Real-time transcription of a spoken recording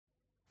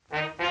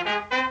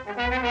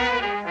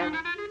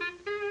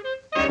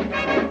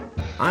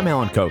I'm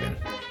Alan Cogan.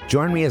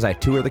 Join me as I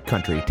tour the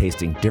country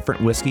tasting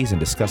different whiskeys and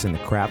discussing the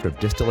craft of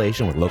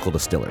distillation with local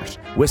distillers,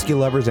 whiskey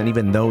lovers, and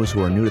even those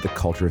who are new to the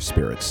culture of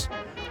spirits.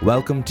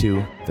 Welcome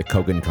to the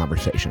Cogan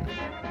Conversation.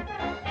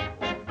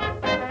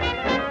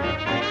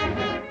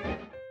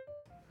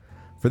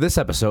 For this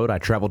episode, I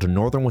traveled to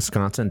northern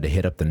Wisconsin to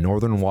hit up the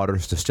Northern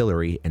Waters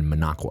Distillery in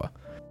Minocqua.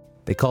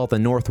 They call it the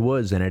North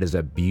Woods, and it is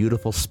a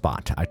beautiful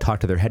spot. I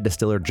talked to their head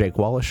distiller, Jake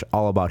Walish,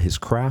 all about his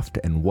craft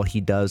and what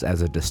he does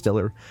as a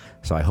distiller.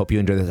 So I hope you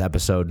enjoy this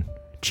episode.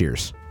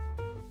 Cheers.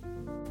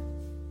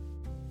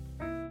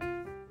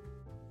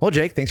 Well,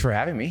 Jake, thanks for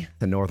having me.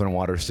 The Northern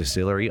Waters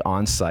Distillery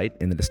on site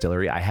in the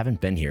distillery. I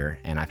haven't been here,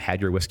 and I've had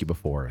your whiskey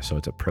before, so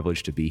it's a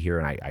privilege to be here,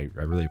 and I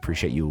really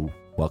appreciate you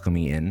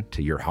welcoming me in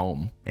to your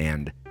home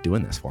and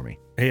doing this for me.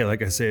 Hey,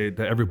 like I say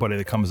to everybody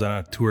that comes on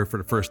a tour for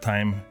the first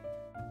time,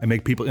 I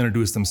make people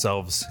introduce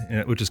themselves,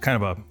 which is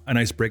kind of an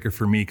icebreaker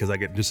for me because I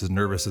get just as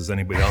nervous as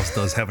anybody else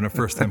does having a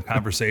first-time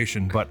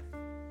conversation. But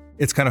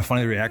it's kind of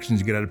funny the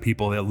reactions you get out of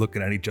people. They're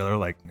looking at each other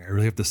like, I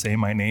really have to say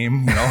my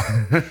name, you know?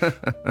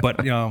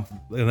 But, you know,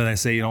 and then I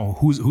say, you know,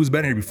 who's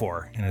been here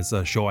before? And it's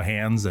a show of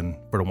hands. And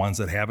for the ones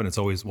that haven't, it's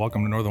always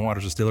welcome to Northern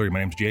Waters Distillery. My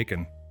name's Jake,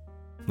 and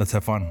let's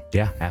have fun.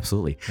 Yeah,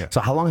 absolutely. Yeah.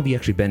 So how long have you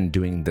actually been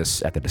doing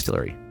this at the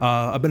distillery?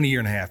 I've been a year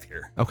and a half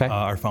here. Okay.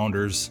 Our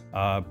founders,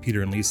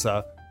 Peter and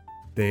Lisa,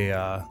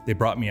 They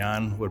brought me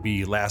on, would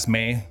be last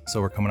May, so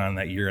we're coming on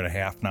that year and a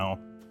half now.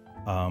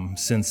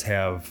 Since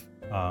have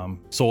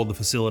sold the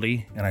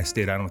facility, and I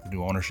stayed on with the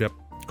new ownership.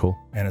 Cool.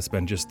 And it's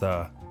been just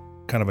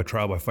kind of a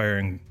trial by fire,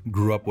 and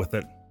grew up with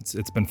it.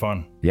 It's been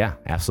fun. Yeah,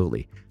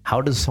 absolutely.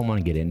 How does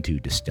someone get into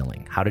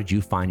distilling? How did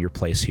you find your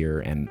place here?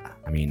 And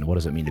I mean, what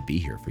does it mean to be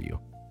here for you?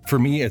 For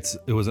me, it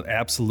was an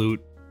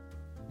absolute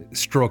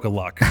stroke of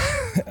luck.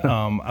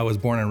 I was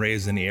born and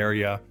raised in the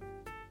area.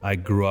 I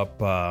grew up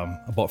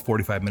about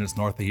 45 minutes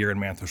north of here in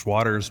Manthurst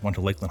Waters, went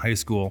to Lakeland High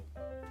School,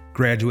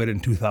 graduated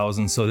in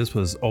 2000, so this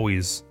was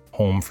always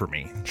home for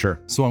me. Sure.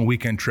 So on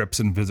weekend trips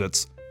and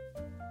visits,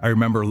 I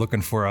remember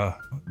looking for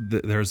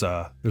there's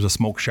a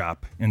smoke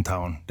shop in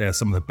town that has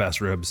some of the best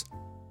ribs.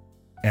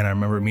 And I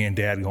remember me and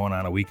Dad going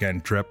on a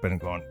weekend trip and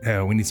going,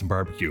 hey, we need some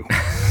barbecue.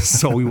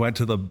 So we went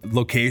to the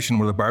location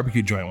where the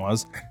barbecue joint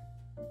was,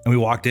 and we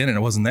walked in and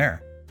it wasn't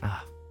there.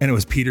 And it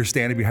was Peter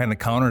standing behind the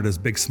counter with this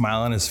big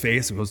smile on his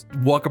face. He goes,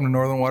 welcome to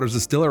Northern Waters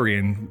Distillery.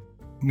 And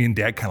me and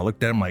Dad kind of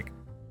looked at him like,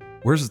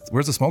 where's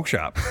the smoke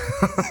shop?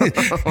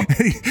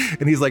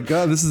 And he's like,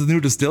 oh, this is a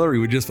new distillery.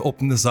 We just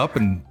opened this up,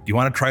 and do you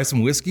want to try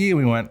some whiskey? And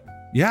we went,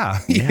 yeah,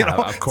 you know,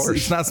 of course.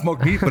 It's not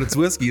smoked meat, but it's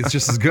whiskey. It's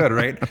just as good,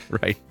 right?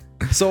 Right.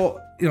 So,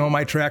 you know,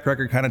 my track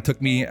record kind of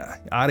took me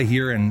out of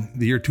here in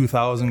the year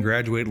 2000,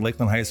 graduated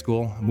Lakeland High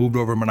School, moved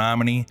over to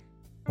Menominee.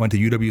 Went to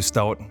UW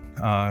Stout.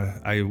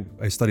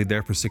 I studied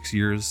there for 6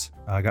 years.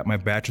 I got my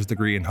bachelor's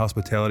degree in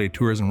hospitality,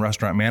 tourism,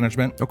 restaurant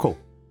management. Oh, cool.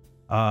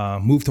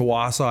 Moved to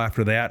Wausau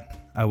after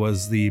that. I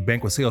was the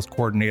banquet sales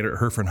coordinator at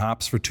Hereford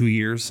Hops for 2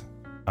 years.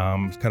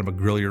 It's kind of a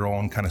grill your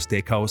own kind of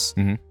steakhouse.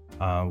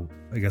 Mm-hmm.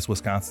 I guess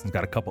Wisconsin's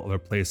got a couple other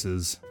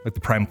places, like the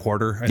Prime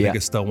Quarter. I think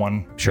it's still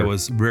one. Sure. It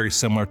was very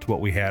similar to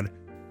what we had.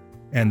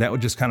 And that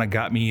just kind of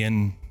got me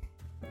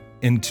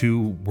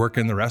into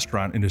working the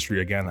restaurant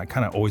industry again. I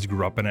kind of always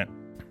grew up in it.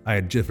 I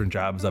had different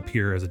jobs up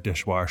here as a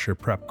dishwasher,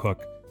 prep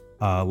cook,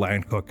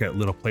 line cook at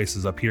little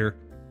places up here.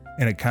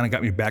 And it kind of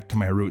got me back to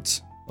my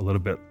roots a little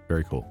bit.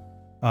 Very cool.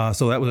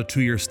 So that was a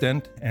 2-year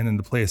stint. And then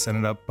the place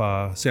ended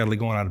up sadly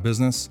going out of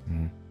business.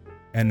 Mm-hmm.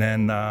 And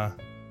then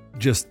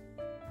just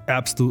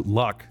absolute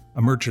luck,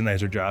 a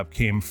merchandiser job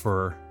came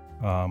for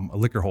a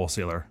liquor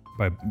wholesaler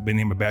by the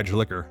name of Badger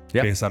Liquor,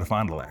 based out of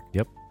Fond du Lac.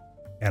 Yep.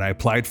 And I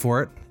applied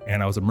for it.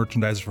 And I was a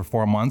merchandiser for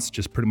 4 months,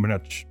 just pretty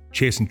much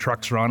chasing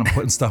trucks around and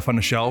putting stuff on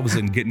the shelves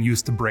and getting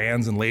used to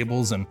brands and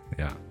labels. And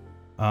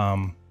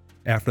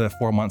after that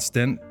 4-month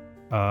stint,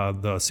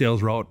 the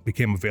sales route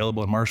became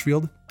available in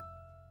Marshfield,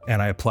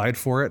 and I applied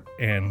for it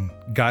and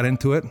got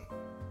into it,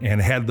 and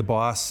had the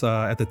boss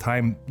at the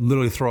time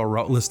literally throw a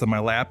route list on my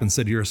lap and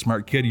said, "You're a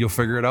smart kid, you'll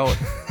figure it out."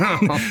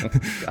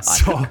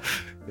 So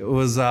it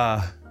was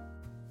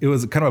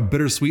kind of a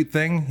bittersweet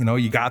thing. You know,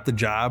 you got the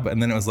job,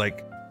 and then it was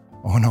like,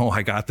 oh no,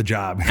 I got the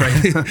job,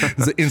 right? It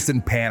was an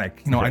instant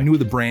panic. You know, right. I knew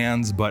the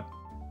brands, but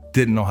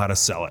didn't know how to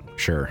sell it.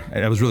 Sure.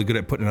 I was really good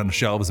at putting it on the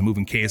shelves and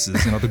moving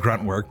cases, you know, the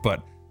grunt work,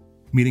 but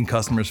meeting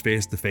customers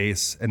face to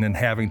face and then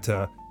having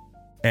to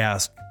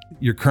ask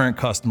your current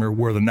customer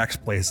where the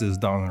next place is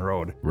down the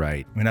road.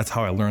 Right. I mean, that's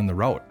how I learned the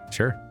route.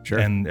 Sure.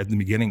 And at the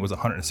beginning it was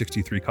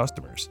 163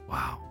 customers.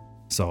 Wow.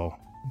 So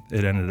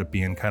it ended up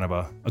being kind of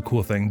a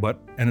cool thing, but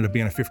ended up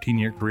being a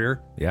 15-year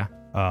career. Yeah.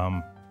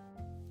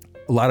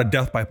 A lot of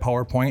death by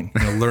PowerPoint,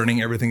 you know,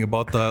 learning everything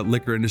about the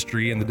liquor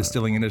industry and the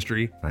distilling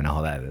industry. I know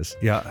how that is.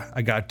 Yeah,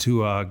 I got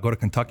to go to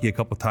Kentucky a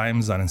couple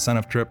times on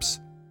incentive trips.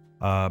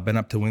 Been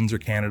up to Windsor,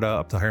 Canada,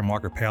 up to Hiram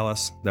Walker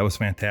Palace. That was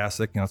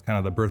fantastic. You know, it's kind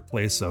of the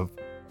birthplace of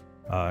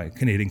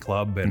Canadian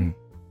Club and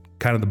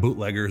kind of the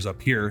bootleggers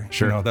up here.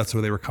 Sure. You know, that's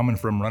where they were coming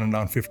from, running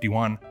down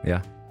 51.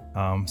 Yeah.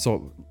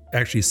 So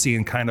actually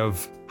seeing kind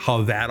of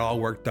how that all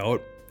worked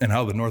out and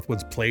how the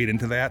Northwoods played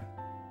into that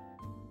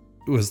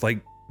it was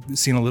like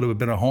seeing a little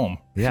bit of home.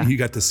 Yeah. You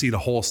got to see the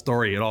whole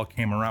story. It all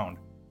came around.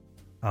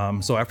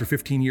 So after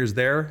 15 years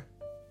there,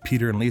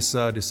 Peter and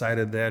Lisa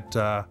decided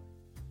that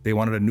they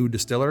wanted a new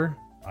distiller.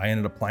 I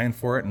ended up applying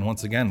for it, and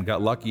once again,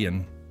 got lucky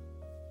and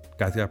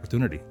got the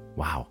opportunity.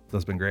 Wow. So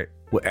it's been great.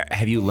 Well,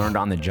 have you learned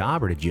on the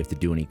job, or did you have to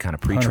do any kind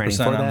of pre-training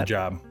for that? 100% on the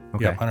job.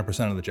 Okay. Yeah,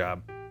 100% of the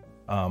job.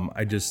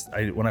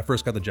 When I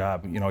first got the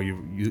job,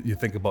 you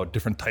think about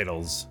different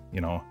titles,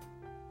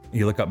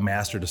 you look up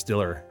master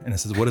distiller and it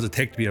says, what does it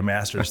take to be a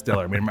master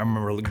distiller? I mean, I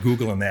remember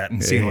Googling that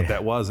and seeing what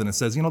that was. And it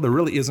says, there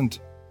really isn't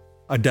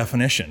a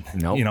definition.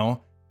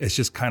 Nope. It's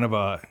just kind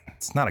of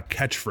it's not a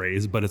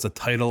catchphrase, but it's a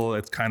title.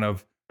 It's kind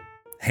of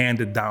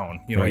handed down,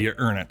 Right. You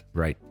earn it.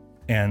 Right.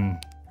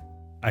 And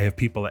I have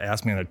people that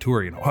ask me on a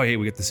tour, oh, hey,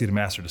 we get to see the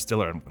master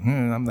distiller.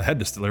 I'm the head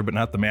distiller, but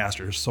not the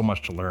master. There's so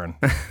much to learn,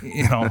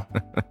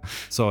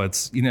 So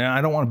it's,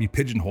 I don't want to be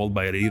pigeonholed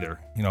by it either.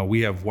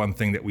 We have one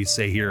thing that we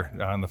say here,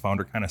 and the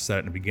founder kind of said it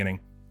in the beginning,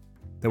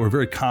 that we're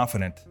very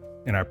confident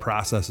in our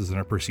processes and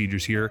our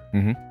procedures here.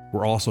 Mm-hmm.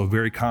 We're also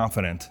very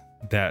confident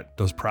that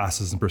those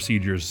processes and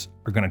procedures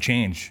are going to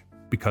change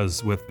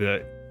because with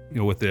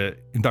the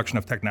induction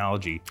of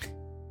technology,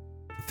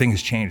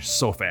 things change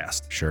so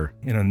fast. Sure.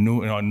 A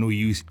new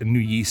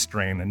yeast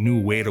strain, a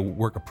new way to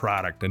work a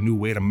product, a new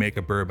way to make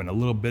a bourbon, a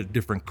little bit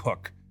different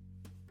cook.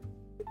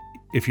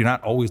 If you're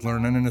not always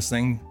learning in this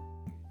thing,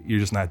 you're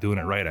just not doing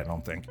it right, I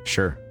don't think.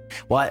 Sure.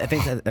 Well, I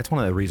think that's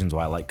one of the reasons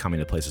why I like coming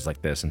to places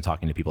like this and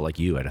talking to people like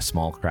you at a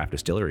small craft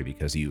distillery,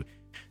 because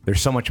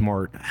there's so much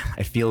more,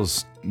 it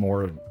feels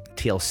more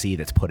TLC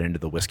that's put into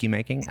the whiskey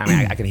making. I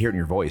mean, I can hear it in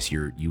your voice.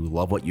 You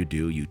love what you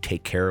do. You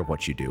take care of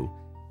what you do.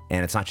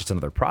 And it's not just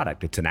another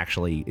product. It's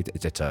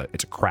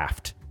a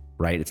craft,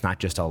 right? It's not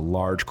just a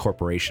large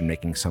corporation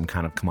making some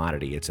kind of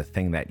commodity. It's a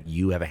thing that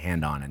you have a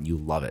hand on and you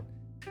love it.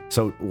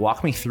 So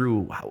walk me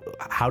through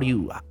how do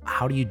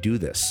you do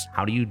this?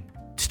 How do you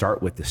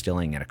start with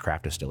distilling at a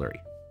craft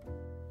distillery?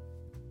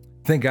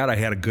 Thank God I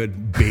had a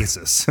good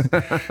basis.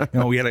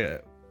 We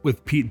had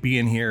with Pete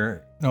being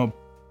here, and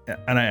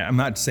I'm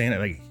not saying it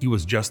like he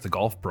was just a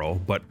golf pro,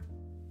 but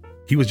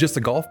he was just a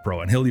golf pro,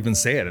 and he'll even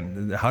say it.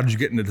 And how did you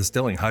get into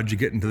distilling? How did you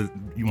get into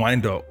you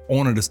wanting to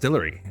own a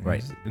distillery?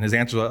 Right. And his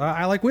answer was,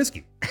 I like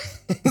whiskey.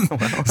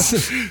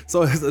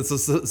 So it's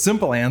a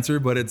simple answer,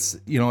 but it's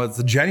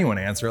a genuine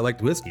answer. I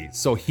liked whiskey.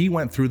 So he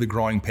went through the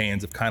growing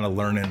pains of kind of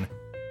learning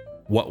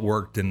what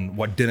worked and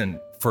what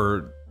didn't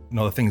for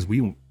the things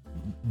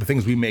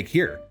we make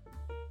here.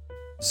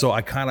 So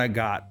I kind of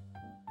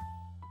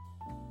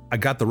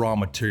got the raw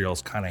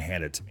materials kind of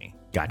handed to me.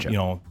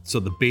 Gotcha. So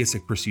the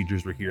basic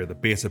procedures were here. The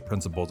basic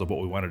principles of what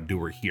we wanted to do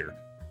were here.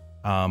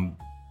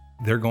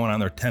 They're going on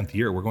their 10th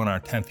year. We're going on our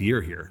 10th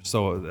year here.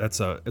 So it's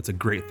a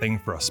great thing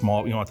for a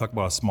small, I talk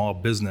about a small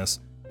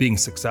business being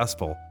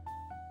successful.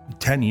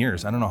 10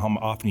 years. I don't know how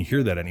often you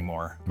hear that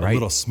anymore. Right. A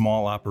little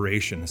small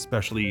operation,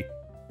 especially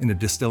in the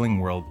distilling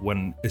world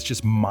when it's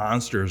just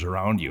monsters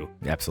around you.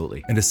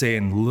 Absolutely. And to say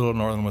in little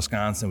northern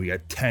Wisconsin, we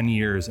got 10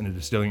 years in the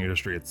distilling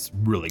industry, it's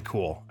really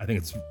cool. I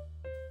think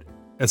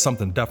it's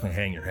something to definitely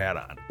hang your hat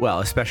on. Well,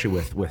 especially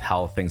with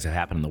how things have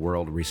happened in the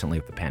world recently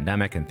with the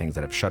pandemic and things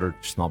that have shuttered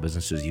small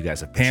businesses, you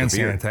guys have hand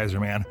persevered. sanitizer,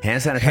 man.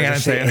 Hand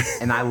sanitizer.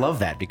 And I love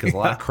that because a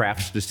lot of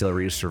craft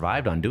distilleries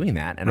survived on doing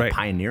that and Right.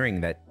 pioneering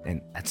that, and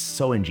that's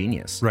so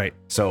ingenious. Right.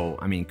 So,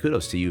 I mean,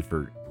 kudos to you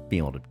for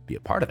being able to be a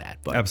part of that.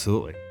 But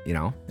Absolutely.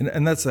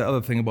 And that's the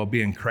other thing about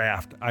being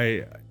craft.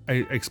 I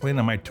explain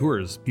on my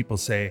tours, people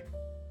say,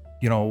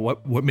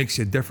 what makes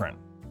you different?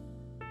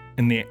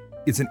 And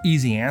it's an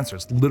easy answer.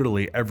 It's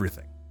literally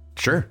everything.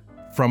 Sure.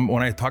 From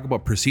when I talk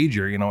about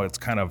procedure, it's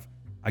kind of,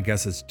 I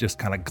guess it's just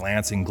kind of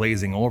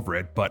glazing over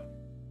it, but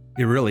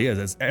it really is.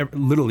 It's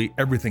literally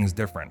everything's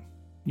different.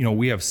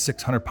 We have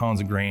 600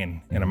 pounds of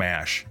grain in a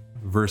mash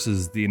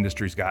versus the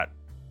industry's got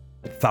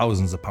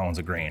thousands of pounds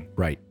of grain.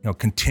 Right.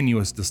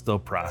 Continuous distill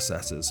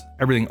processes,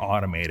 everything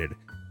automated.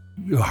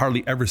 You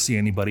hardly ever see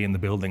anybody in the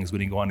buildings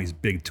when you go on these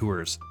big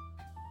tours.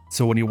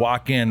 So when you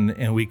walk in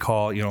and we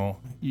call,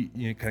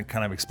 you can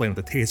kind of explain what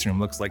the tasting room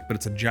looks like, but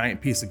it's a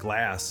giant piece of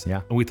glass. Yeah.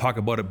 And we talk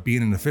about it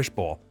being in the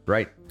fishbowl.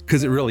 Right.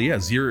 Because it really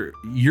is. You're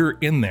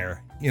in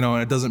there,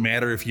 and it doesn't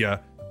matter if you're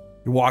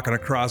walking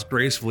across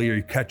gracefully or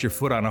you catch your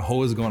foot on a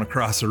hose going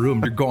across the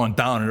room, you're going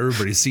down and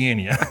everybody's seeing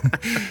you.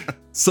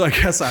 So I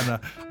guess on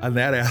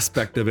that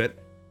aspect of it,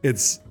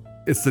 it's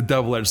the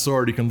double-edged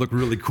sword. You can look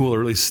really cool or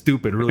really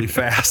stupid really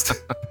fast.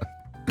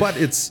 But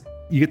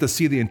you get to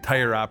see the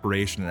entire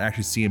operation and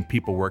actually seeing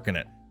people working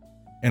it.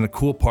 And the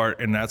cool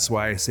part, and that's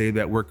why I say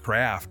that we're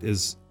craft,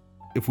 is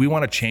if we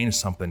want to change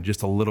something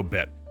just a little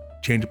bit,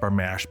 change up our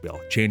mash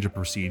bill, change a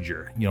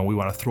procedure, we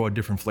want to throw a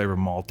different flavor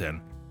malt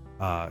in,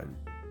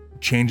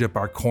 change up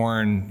our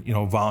corn,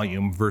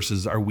 volume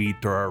versus our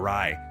wheat or our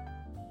rye.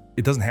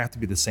 It doesn't have to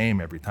be the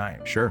same every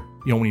time. Sure.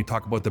 When you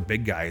talk about the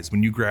big guys,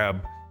 when you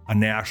grab a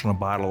national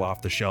bottle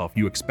off the shelf,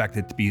 you expect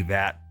it to be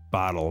that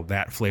bottle,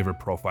 that flavor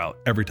profile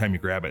every time you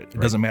grab it. It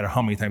doesn't matter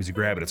how many times you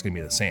grab it, it's going to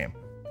be the same.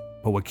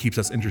 But what keeps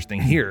us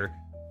interesting here,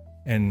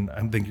 and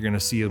I think you're going to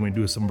see when we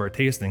do some of our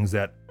tastings,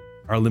 that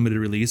our limited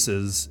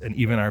releases and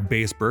even our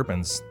base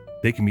bourbons,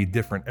 they can be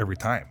different every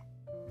time.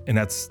 And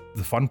that's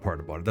the fun part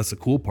about it. That's the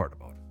cool part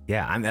about it.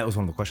 Yeah, and that was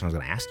one of the questions I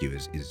was going to ask you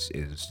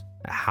is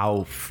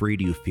how free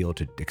do you feel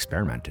to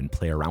experiment and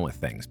play around with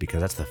things?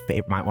 Because that's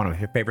one of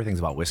my favorite things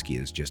about whiskey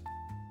is just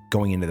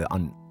going into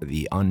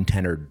the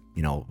untenured,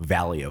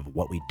 valley of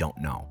what we don't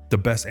know. The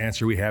best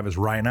answer we have is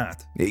why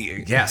not?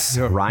 Yes,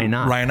 why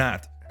not? Why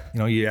not?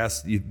 You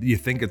ask, you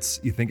think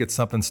it's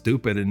something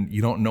stupid, and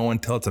you don't know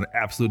until it's an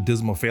absolute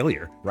dismal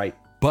failure. Right.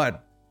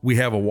 But we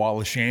have a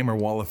wall of shame or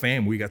wall of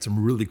fame. We got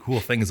some really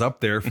cool things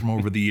up there from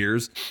over the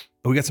years.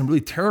 We got some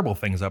really terrible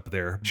things up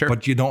there. Sure.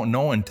 But you don't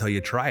know until you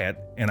try it.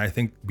 And I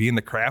think being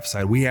the craft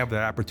side, we have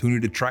that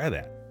opportunity to try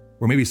that,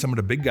 where maybe some of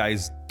the big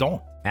guys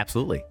don't.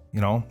 Absolutely.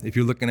 If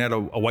you're looking at a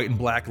white and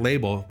black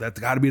label, that's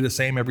got to be the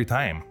same every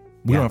time.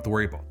 We don't have to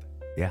worry about that.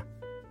 Yeah,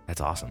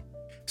 that's awesome.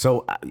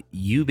 So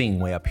you being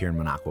way up here in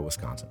Minocqua,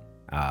 Wisconsin,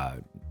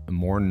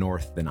 more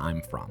north than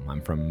I'm from.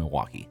 I'm from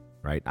Milwaukee,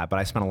 right? But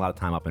I spent a lot of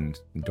time up in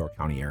Door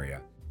County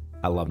area.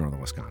 I love northern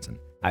Wisconsin.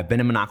 I've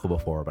been in Minocqua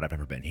before, but I've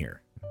never been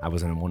here. I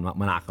was in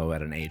Minocqua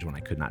at an age when I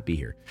could not be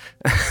here.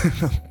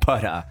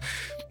 But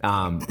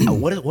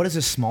what does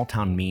this small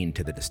town mean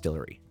to the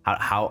distillery?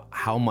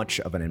 How much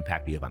of an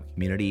impact do you have on the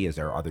community?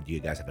 Do you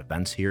guys have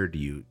events here? Do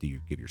you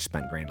give your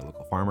spent grain to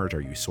local farmers?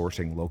 Are you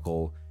sourcing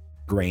local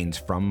grains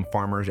from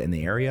farmers in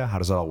the area? How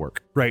does that all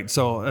work? Right.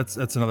 So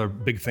that's another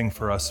big thing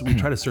for us. We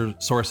try to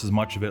source as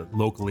much of it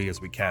locally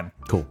as we can.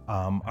 Cool.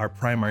 Our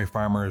primary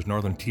farmer is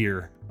Northern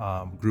Tier,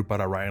 group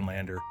out of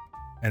Rhinelander.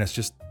 And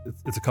it's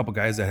a couple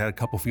guys that had a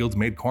couple fields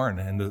made corn.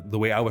 And the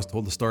way I was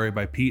told the story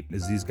by Pete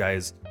is these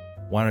guys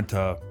wanted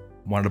to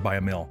buy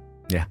a mill.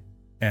 Yeah.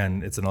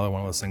 And it's another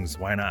one of those things,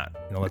 why not?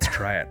 Let's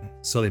try it.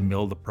 So they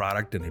milled the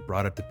product and they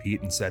brought it to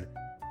Pete and said,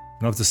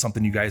 if this is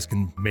something you guys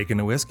can make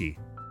into whiskey.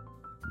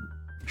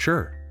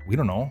 Sure. We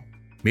don't know.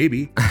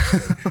 Maybe.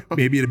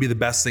 Maybe it'd be the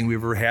best thing we've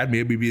ever had.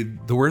 Maybe it'd be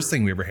the worst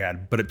thing we ever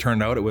had. But it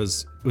turned out it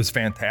was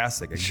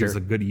fantastic. It gives a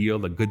good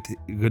yield, a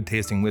good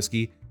tasting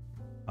whiskey.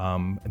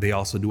 They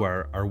also do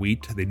our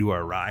wheat. They do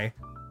our rye.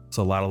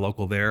 So a lot of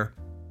local there.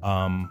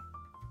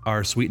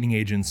 Our sweetening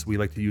agents, we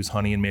like to use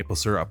honey and maple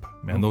syrup.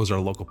 And those are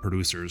local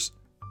producers.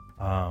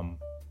 What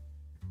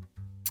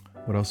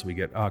else do we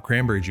get?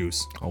 Cranberry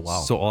juice. Oh, wow.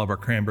 So all of our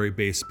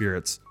cranberry-based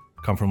spirits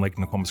come from Lake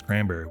Nokomis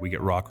Cranberry. We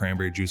get raw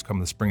cranberry juice come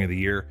the spring of the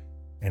year,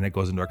 and it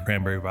goes into our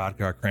cranberry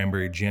vodka, our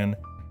cranberry gin,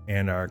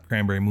 and our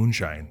cranberry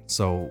moonshine.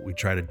 So we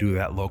try to do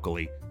that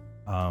locally.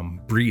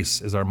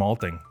 Breeze is our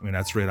malting.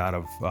 That's right out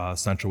of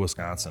central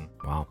Wisconsin.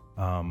 Wow.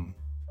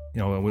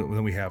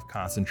 Then we have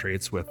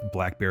concentrates with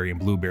blackberry and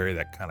blueberry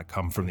that kind of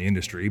come from the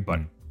industry, but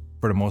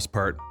for the most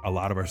part, a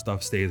lot of our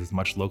stuff stays as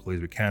much locally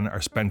as we can.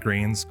 Our spent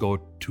grains go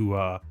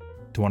to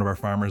one of our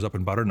farmers up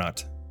in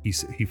Butternut. He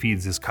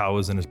feeds his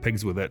cows and his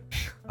pigs with it,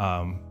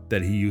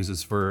 that he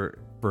uses for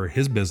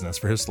his business,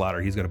 for his slaughter.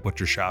 He's got a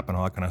butcher shop and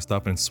all that kind of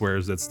stuff, and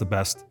swears it's the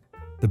best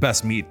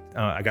meat.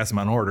 I got some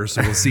on order,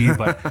 so we'll see.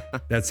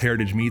 But that's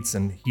Heritage Meats,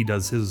 and he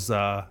does his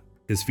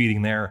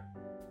feeding there.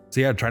 So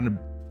yeah, trying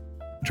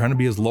to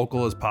be as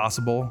local as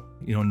possible.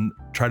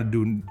 Try to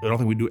do. I don't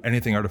think we do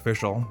anything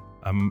artificial.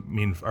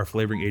 Our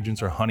flavoring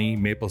agents are honey,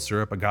 maple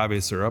syrup,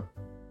 agave syrup.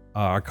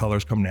 Our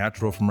colors come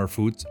natural from our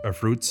fruits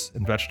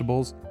and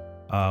vegetables.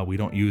 We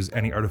don't use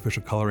any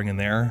artificial coloring in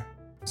there,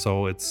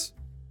 so it's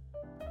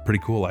pretty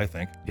cool, I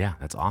think. Yeah,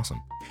 that's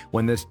awesome.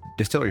 When this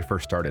distillery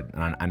first started,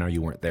 and I know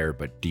you weren't there,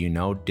 but do you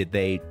know, did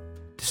they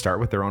start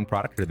with their own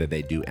product, or did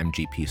they do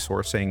MGP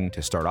sourcing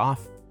to start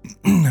off?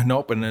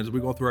 Nope. And as we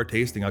go through our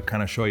tasting, I'll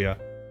kind of show you.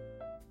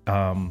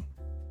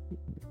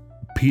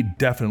 Pete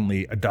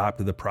definitely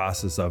adopted the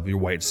process of your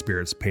white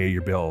spirits pay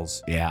your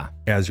bills. Yeah.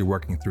 As you're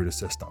working through the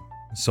system.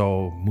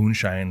 So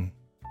moonshine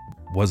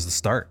was the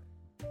start.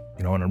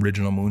 An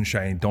original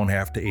moonshine, don't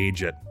have to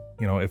age it.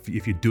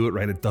 If you do it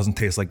right, it doesn't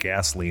taste like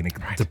gasoline.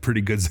 It's a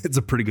pretty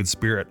good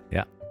spirit.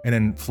 Yeah. And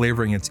then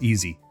flavoring, it's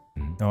easy.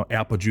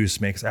 Apple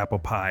juice makes apple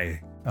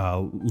pie.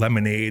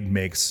 Lemonade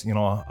makes,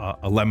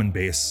 a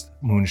lemon-based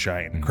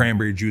moonshine.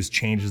 Cranberry juice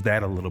changes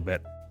that a little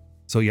bit.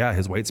 So yeah,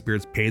 his white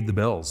spirits paid the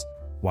bills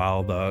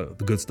while the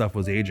good stuff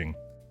was aging.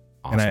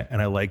 Awesome.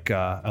 And I like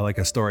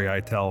a story I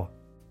tell.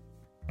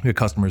 We have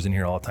customers in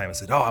here all the time. I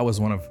said, I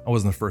wasn't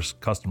the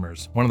first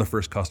customers. One of the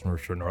first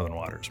customers for Northern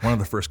Waters. One of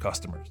the first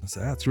customers. I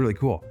said, that's really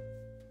cool.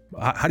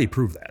 How do you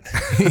prove that?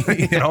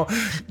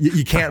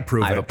 You can't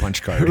prove it. I have a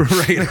punch card.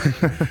 Right.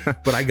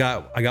 But I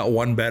got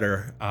one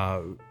better.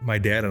 My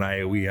dad and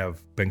I, we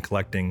have been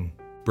collecting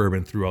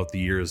bourbon throughout the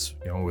years,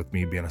 with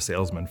me being a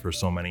salesman for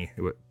so many.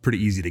 It was pretty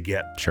easy to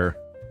get. Sure.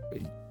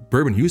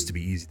 Bourbon used to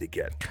be easy to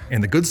get,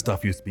 and the good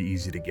stuff used to be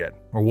easy to get,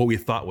 or what we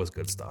thought was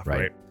good stuff.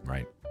 Right.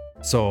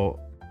 So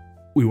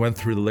we went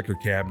through the liquor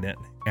cabinet,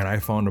 and I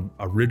found an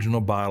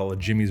original bottle of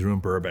Jimmy's Room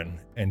bourbon,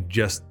 and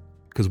just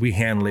because we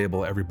hand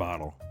label every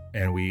bottle,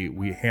 and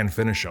we hand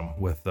finish them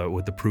with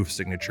the proof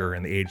signature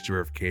and the age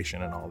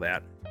verification and all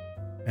that.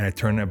 And I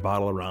turned that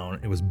bottle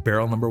around. It was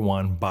barrel number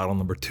 1, bottle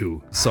number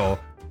 2. So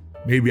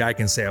maybe I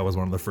can say I was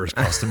one of the first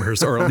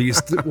customers, or at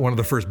least one of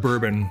the first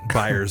bourbon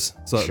buyers.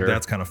 So Sure.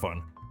 That's kind of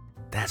fun.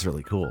 That's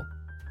really cool.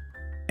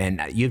 And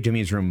you have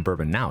Jimmy's Room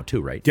bourbon now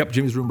too, right? Yep,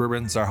 Jimmy's Room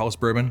bourbon. It's our house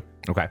bourbon.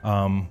 Okay.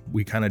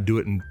 We kind of do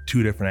it in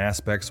two different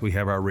aspects. We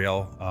have our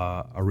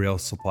rail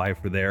supply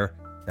for there.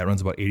 That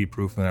runs about 80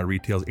 proof, and our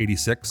retail's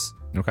 86.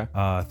 Okay.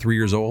 3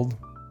 years old.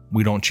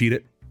 We don't cheat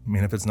it. I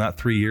mean, if it's not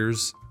 3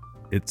 years,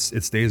 it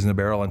stays in the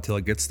barrel until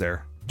it gets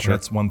there. Sure.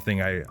 That's one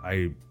thing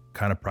I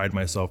kind of pride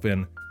myself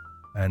in,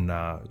 and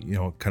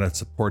kind of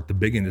support the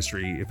big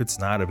industry. If it's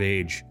not of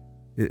age,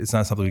 it's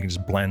not something we can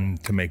just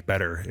blend to make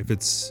better.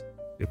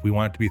 If we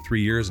want it to be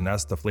 3 years and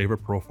that's the flavor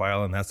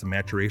profile and that's the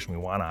maturation we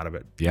want out of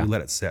it, we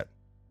let it sit.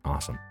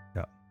 Awesome.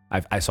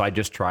 Yeah. So I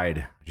just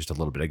tried just a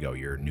little bit ago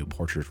your new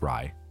Porter's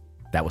Rye.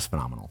 That was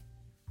phenomenal.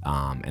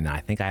 And then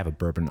I think I have a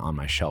bourbon on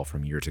my shelf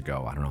from years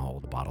ago. I don't know how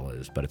old the bottle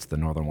is, but it's the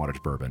Northern Waters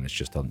bourbon. It's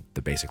just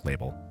the basic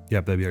label.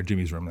 Yep, that'd be our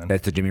Jimmy's Room then.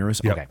 That's the Jimmy Room?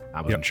 Yep. Okay,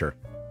 I wasn't sure.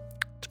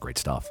 It's great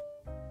stuff.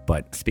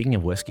 But speaking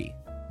of whiskey,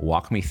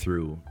 walk me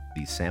through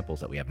these samples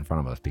that we have in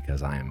front of us,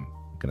 because I am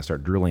going to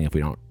start drooling if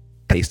we don't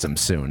taste them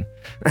soon.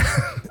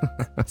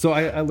 So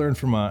I learned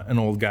from an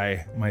old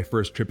guy, my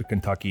first trip to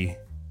Kentucky.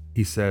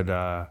 He said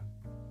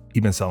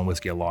he'd been selling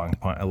whiskey a long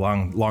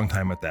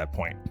time at that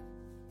point.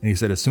 And he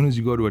said, as soon as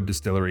you go to a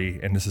distillery,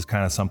 and this is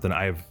kind of something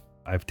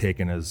I've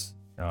taken as,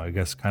 I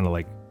guess, kind of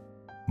like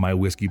my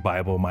whiskey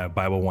Bible, my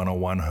Bible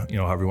 101,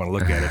 however you want to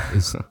look at it,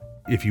 is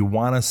if you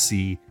want to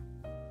see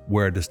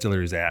where a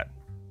distillery is at,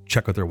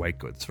 check out their white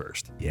goods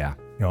first. Yeah.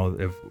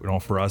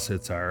 For us,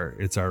 it's our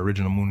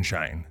original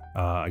moonshine.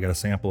 I got a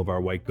sample of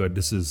our white good.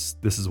 This is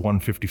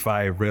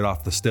 155 right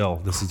off the still.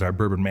 This is our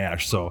bourbon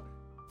mash. So,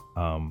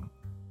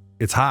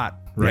 it's hot,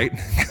 right?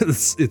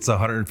 It's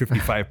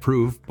 155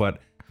 proof,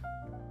 but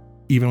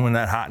even when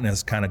that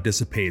hotness kind of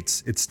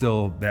dissipates, it's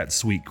still that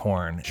sweet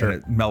corn. Sure.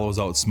 And it mellows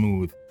out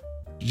smooth.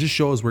 It just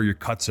shows where your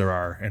cuts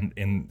are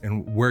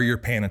and where you're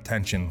paying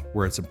attention,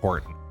 where it's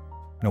important.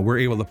 We're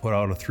able to put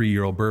out a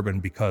 3-year-old bourbon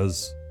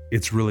because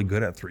it's really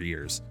good at 3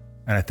 years.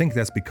 And I think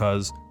that's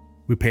because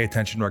we pay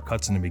attention to our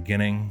cuts in the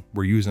beginning.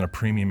 We're using a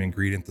premium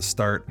ingredient to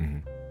start.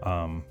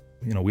 Mm-hmm.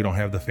 We don't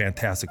have the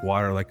fantastic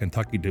water like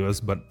Kentucky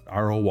does, but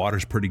our old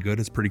water's pretty good.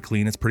 It's pretty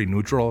clean. It's pretty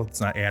neutral. It's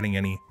not adding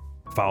any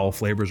foul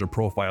flavors or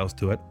profiles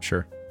to it.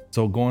 Sure.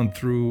 So going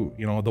through,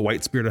 the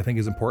white spirit, I think,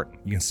 is important.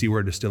 You can see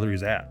where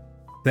distillery's at.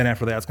 Then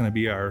after that, it's going to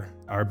be our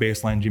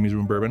baseline Jimmy's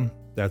Room bourbon.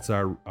 That's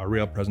our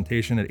rail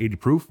presentation at 80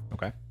 proof.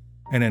 Okay.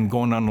 And then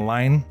going down the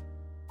line,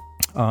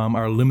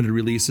 our limited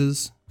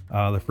releases.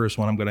 The first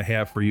one I'm going to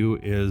have for you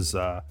is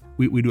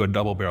we do a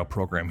double barrel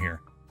program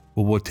here.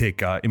 We'll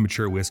take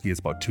immature whiskey. It's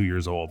about 2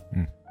 years old.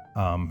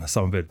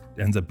 Some of it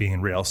ends up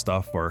being rail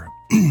stuff, or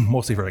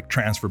mostly for like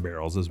transfer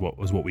barrels is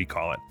what we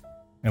call it.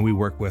 And we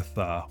work with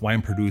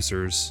wine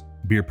producers,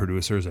 beer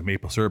producers, and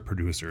maple syrup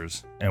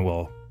producers, and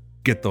we'll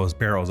get those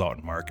barrels out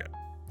in market.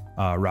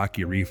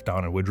 Rocky Reef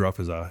down in Woodruff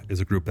is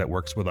a group that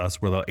works with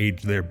us where they'll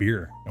age their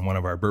beer in one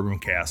of our bourbon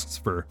casks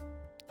for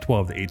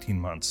 12 to 18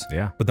 months.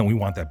 Yeah. But then we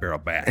want that barrel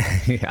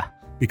back. Yeah.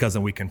 Because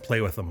then we can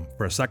play with them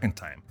for a second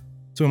time.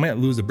 So we might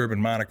lose the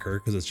bourbon moniker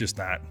because it's just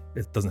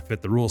it doesn't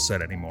fit the rule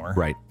set anymore.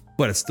 Right.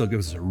 But it still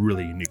gives us a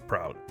really unique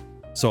product.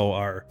 So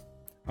our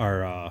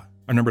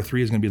number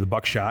 3 is going to be the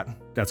buckshot.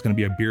 That's going to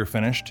be a beer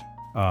finished.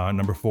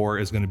 Number 4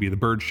 is going to be the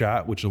bird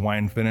shot, which is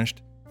wine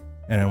finished.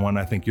 And then one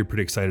I think you're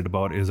pretty excited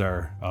about is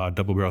our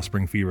double barrel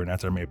spring fever, and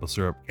that's our maple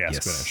syrup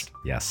cask finished.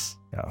 Yes.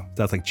 Yeah,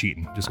 that's like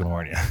cheating. Just going to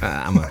warn you.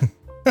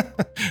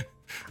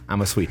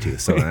 I'm a sweet tooth,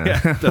 so yeah,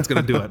 that's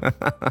going to do it.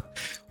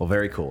 Well,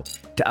 very cool.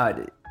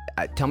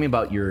 Tell me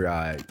about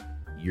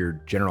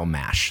your general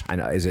mash. I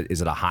know, is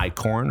it a high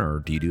corn, or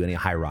do you do any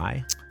high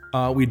rye?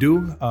 We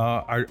do.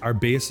 Our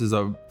base is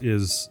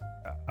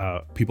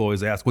people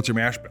always ask, what's your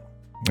mash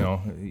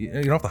bill? You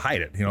don't have to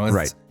hide it.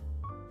 Right.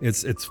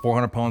 It's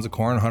 400 pounds of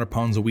corn, 100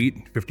 pounds of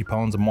wheat, 50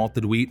 pounds of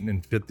malted wheat,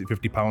 and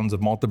 50 pounds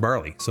of malted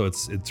barley. So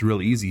it's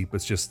really easy, but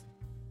it's just,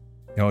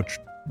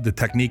 the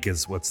technique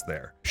is what's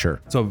there. Sure.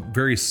 So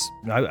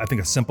I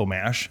think a simple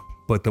mash,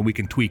 but then we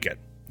can tweak it.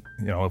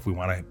 If we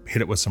want to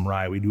hit it with some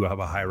rye, we do have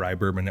a high rye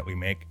bourbon that we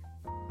make.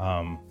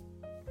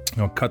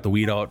 Cut the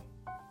wheat out,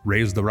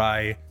 raise the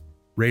rye,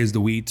 raise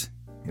the wheat.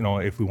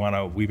 If we want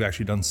to, we've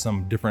actually done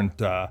some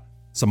different,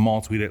 some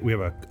malts. We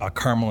have a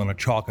caramel and a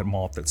chocolate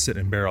malt that's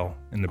sitting in barrel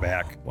in the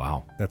back. Oh,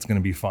 wow. That's going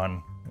to be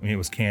fun. I mean, it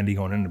was candy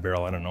going in the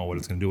barrel. I don't know what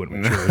it's going to do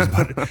when it matures,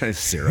 but it's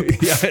syrup.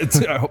 Yeah, it's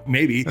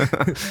maybe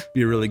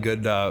be a really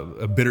good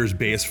a bitters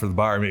base for the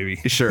bar, maybe.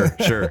 Sure.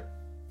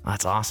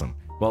 That's awesome.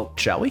 Well,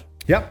 shall we?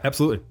 Yep,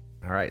 absolutely.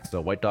 All right.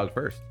 So White Dog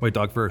first. White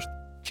Dog first.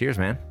 Cheers,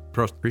 man.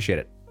 Prost. Appreciate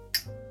it.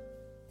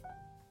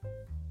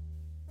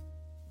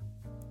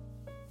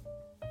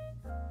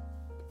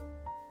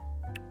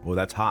 Well,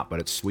 that's hot, but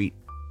it's sweet.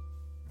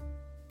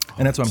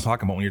 And that's what I'm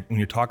talking about when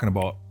you're talking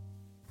about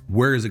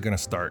where is it going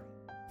to start?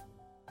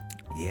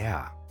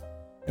 Yeah.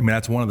 I mean,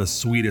 that's one of the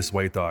sweetest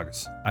White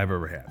Dogs I've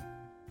ever had.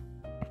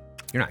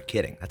 You're not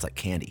kidding. That's like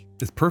candy.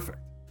 It's perfect,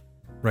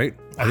 right?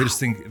 Wow. I just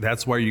think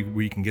that's why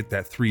you can get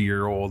that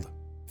 3-year-old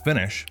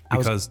finish,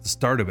 because the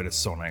start of it is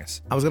so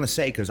nice. I was going to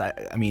say, because I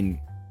mean,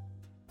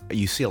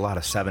 you see a lot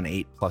of 7,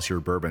 8+ year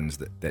bourbons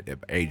that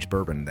aged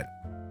bourbon that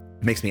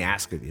makes me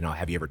ask,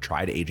 have you ever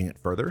tried aging it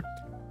further?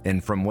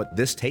 And from what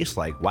this tastes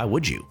like, why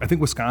would you? I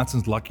think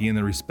Wisconsin's lucky in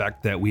the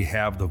respect that we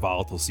have the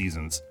volatile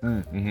seasons.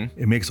 Mm-hmm.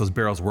 It makes those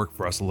barrels work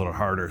for us a little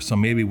harder. So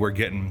maybe we're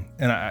getting,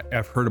 and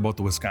I've heard about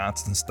the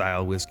Wisconsin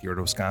style whiskey or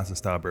the Wisconsin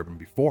style bourbon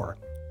before,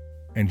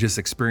 and just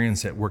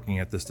experience it working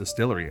at this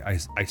distillery.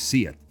 I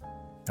see it.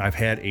 I've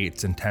had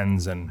 8s and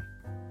 10s and,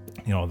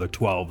 the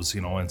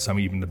 12s, and some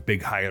even the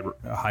big high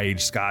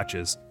age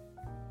scotches.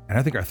 And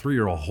I think our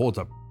 3-year-old holds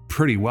up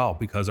pretty well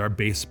because our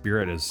base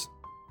spirit is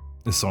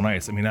so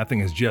nice. I mean, that thing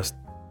is just,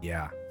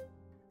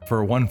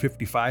 for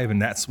 155 and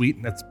that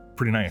sweet, that's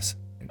pretty nice.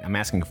 I'm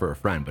asking for a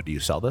friend, but do you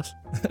sell this?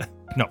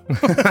 No.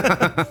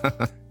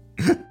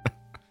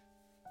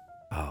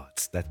 Oh,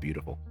 that's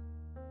beautiful.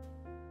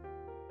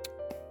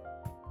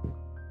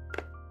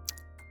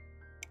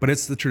 But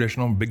it's the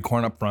traditional big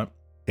corn up front.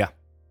 Yeah.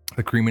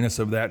 The creaminess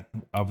of that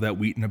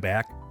wheat in the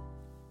back.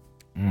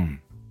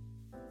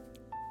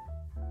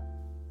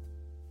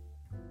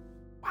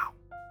 Wow.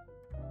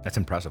 That's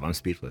impressive. I'm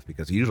speechless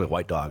because usually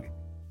White Dog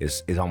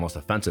is almost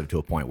offensive to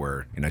a point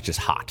where, it's just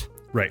hot.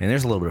 Right. And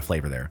there's a little bit of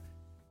flavor there.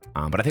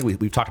 But I think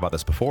we've talked about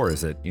this before,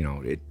 is that,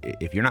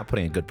 if you're not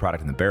putting a good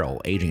product in the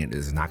barrel, aging it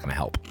is not going to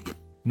help.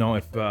 No,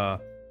 if I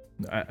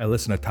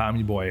listen to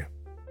Tommy Boy,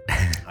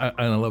 and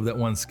I love that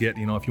one skit,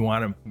 if you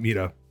want me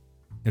to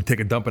take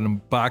a dump in a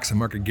box and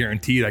mark it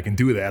guaranteed, I can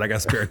do that. I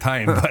got spare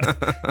time.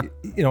 But,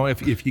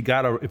 if you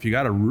got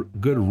a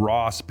good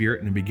raw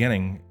spirit in the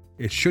beginning,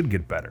 it should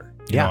get better.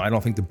 I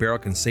don't think the barrel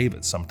can save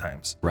it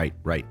sometimes. Right.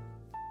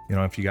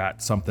 If you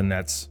got something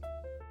that's,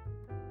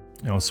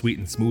 sweet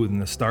and smooth in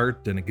the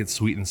start, and it gets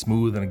sweet and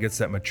smooth, and it gets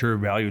that mature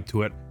value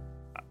to it,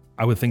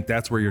 I would think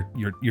that's where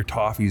your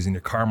toffees and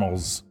your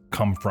caramels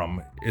come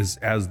from, is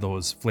as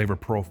those flavor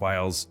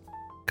profiles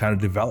kind of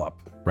develop.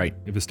 Right.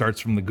 If it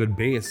starts from the good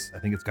base, I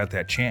think it's got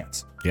that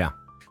chance. Yeah.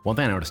 One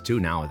thing I noticed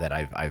too now that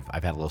I've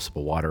had a little sip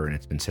of water and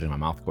it's been sitting in my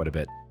mouth quite a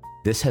bit.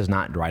 This has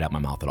not dried out my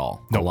mouth at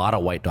all. Nope. A lot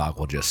of White Dog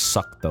will just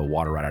suck the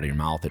water right out of your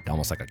mouth. It's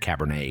almost like a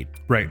Cabernet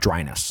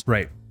dryness.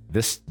 Right.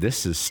 This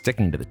is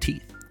sticking to the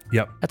teeth.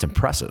 Yep. That's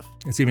impressive.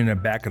 It's even in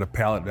the back of the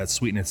palate. That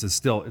sweetness is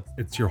still,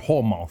 it's your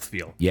whole mouth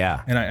feel.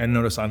 Yeah. And I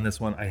notice on this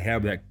one, I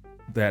have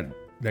that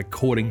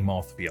coating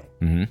mouth feel.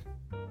 Mm-hmm.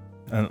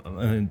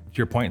 And to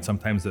your point,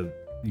 sometimes you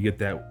get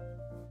that,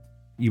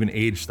 even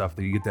aged stuff,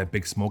 that you get that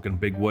big smoke and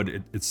big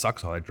wood, it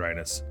sucks all that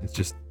dryness. It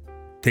just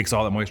takes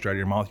all that moisture out of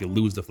your mouth. You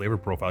lose the flavor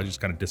profile. It just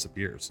kind of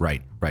disappears.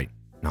 Right.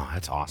 No,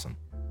 that's awesome.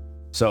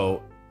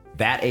 So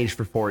that aged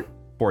for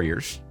 4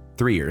 years.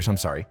 3 years, I'm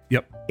sorry.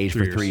 Yep. Aged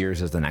for 3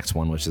 years is the next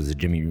one, which is the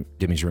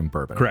Jimmy's Room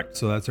Bourbon. Correct.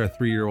 So that's our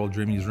 3-year-old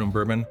Jimmy's Room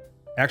Bourbon.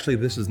 Actually,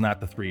 this is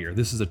not the 3-year.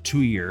 This is a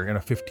 2-year in a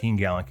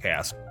 15-gallon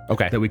cask.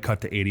 Okay. That we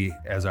cut to 80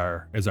 as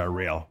our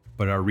rail.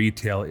 But our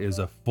retail is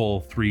a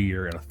full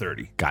 3-year and a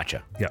 30.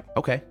 Gotcha. Yep.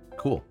 Okay,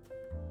 cool.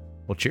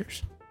 Well,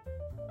 cheers.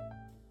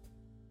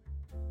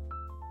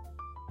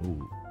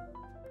 Ooh.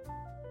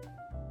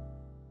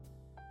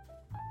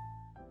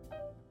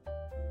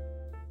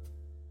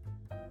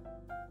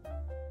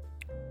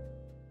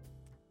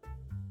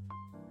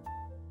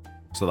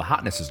 So the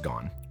hotness is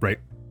gone. Right.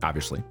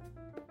 Obviously.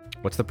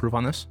 What's the proof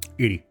on this?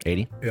 80.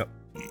 80? Yep.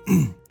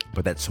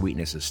 But that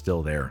sweetness is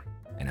still there.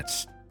 And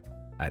it's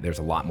there's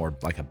a lot more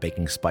like a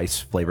baking spice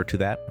flavor to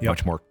that. Yep.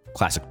 Much more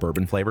classic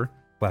bourbon flavor.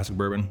 Classic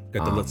bourbon.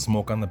 Got the little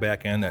smoke on the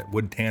back end. That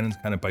wood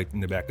tannins kind of bite in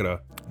the back of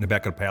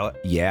the palate.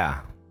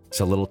 Yeah. It's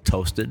a little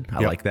toasted.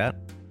 I like that.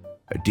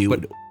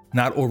 But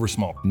not over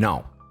smoke.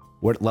 No.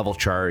 What level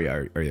char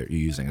are you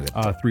using? Is it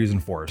 3s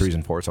and 4s? 3s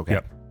and 4s? Okay.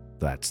 Yep.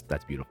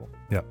 That's beautiful.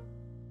 Yep.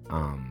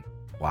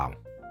 Wow.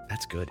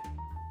 That's good.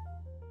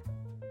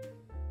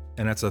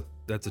 And that's a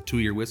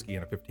 2-year whiskey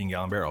in a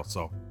 15-gallon barrel.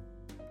 So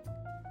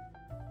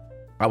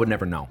I would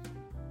never know.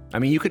 I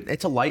mean,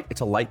 it's a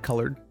light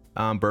colored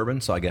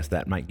bourbon, so I guess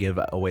that might give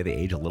away the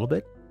age a little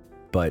bit.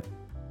 But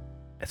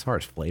as far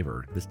as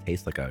flavor, this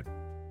tastes like a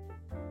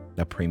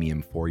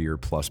premium 4-year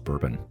plus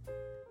bourbon.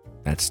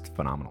 That's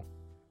phenomenal.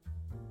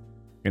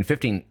 And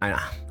 15, I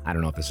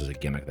don't know if this is a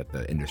gimmick that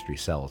the industry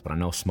sells, but I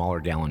know smaller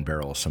gallon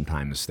barrels,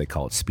 sometimes they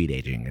call it speed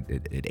aging.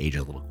 It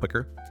ages a little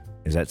quicker.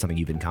 Is that something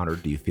you've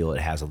encountered? Do you feel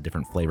it has a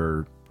different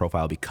flavor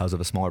profile because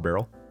of a smaller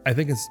barrel? I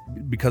think it's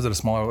because of the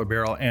smaller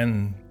barrel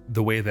and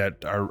the way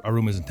that our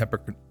room isn't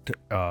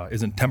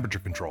temperature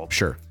controlled.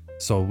 Sure.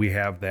 So we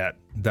have that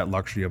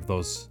luxury of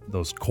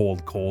those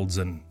colds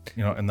and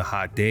in the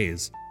hot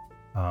days.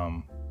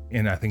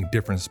 And I think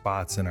different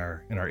spots in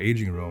our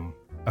aging room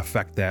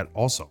affect that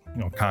also.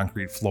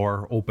 Concrete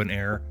floor, open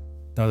air.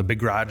 Now the big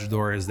garage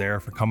door is there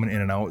for coming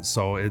in and out,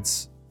 so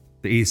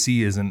the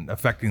AC isn't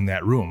affecting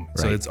that room. Right.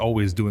 So it's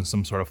always doing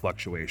some sort of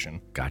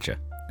fluctuation. Gotcha.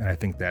 And I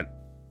think that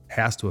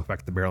has to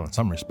affect the barrel in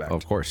some respect.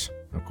 Of course.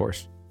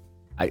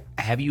 I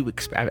kind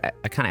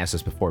of asked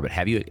this before, but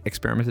have you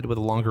experimented with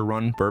a longer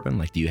run bourbon?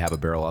 Like, do you have a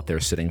barrel out there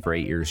sitting for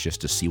 8 years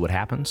just to see what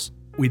happens?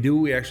 We do.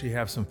 We actually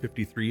have some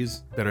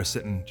 53s that are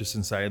sitting just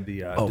inside the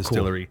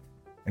distillery. Cool.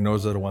 And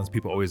those are the ones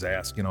people always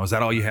ask, is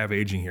that all you have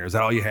aging here? Is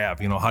that all you have?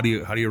 How do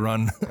you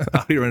run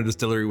a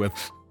distillery with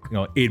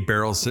 8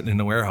 barrels sitting in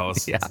the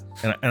warehouse. Yeah.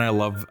 And I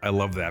love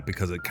that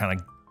because it kind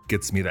of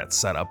gets me that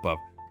setup of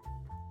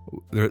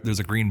there's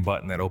a green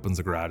button that opens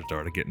the garage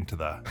door to get into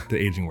the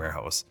aging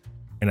warehouse.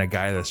 And a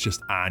guy that's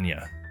just on you,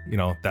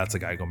 that's a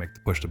guy go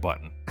push the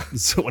button.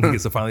 So when he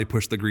gets to finally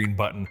push the green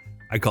button,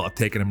 I call it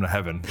taking him to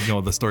heaven.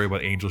 The story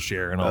about angel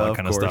share and all that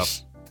kind of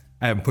stuff.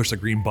 I haven't pushed the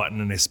green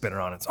button and they spin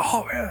around. It's,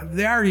 oh man,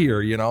 they are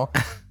here,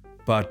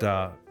 But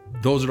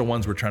those are the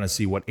ones we're trying to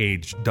see what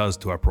age does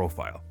to our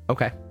profile.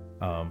 Okay.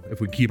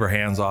 If we keep our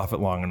hands off it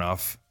long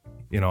enough,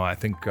 I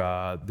think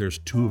there's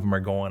 2 of them are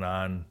going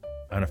on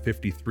a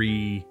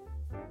 53.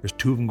 There's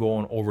 2 of them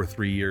going over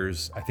 3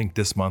 years, I think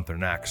this month or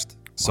next.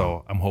 So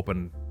wow. I'm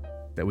hoping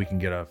that we can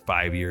get a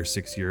 5-year,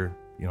 6-year,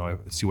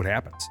 see what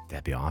happens.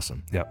 That'd be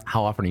awesome. Yep.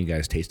 How often are you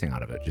guys tasting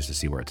out of it just to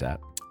see where it's at?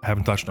 I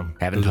haven't touched them.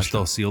 Those are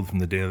still sealed from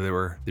the day they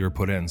were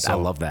put in. So I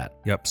love that.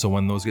 Yep. So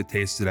when those get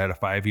tasted at a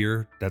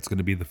 5-year, that's going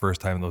to be the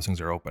first time those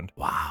things are opened.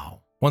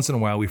 Wow. Once in a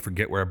while, we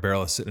forget where a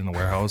barrel is sitting in the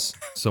warehouse.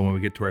 So when we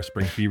get to our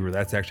spring fever,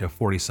 that's actually a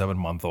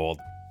 47-month-old.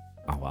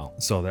 Oh, wow.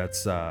 So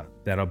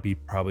that'll be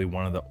probably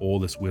one of the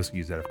oldest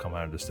whiskeys that have come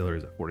out of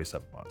distilleries at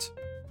 47 months.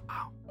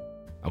 Wow.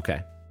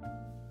 Okay.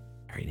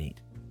 Very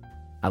neat.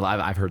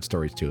 I've heard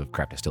stories too of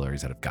craft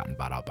distilleries that have gotten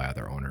bought out by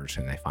other owners,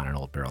 and they find an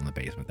old barrel in the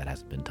basement that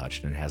hasn't been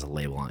touched and it has a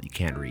label on it you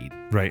can't read.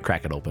 Right.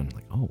 Crack it open,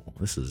 like, oh,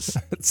 this is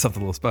it's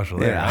something a little special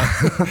there.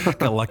 Yeah.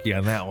 Got lucky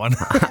on that one.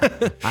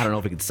 I don't know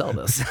if we can sell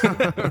this.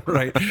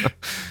 Right.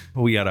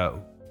 We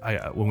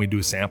when we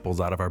do samples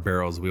out of our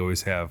barrels, we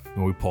always have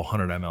we pull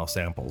 100 ml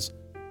samples,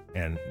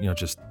 and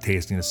just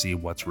tasting to see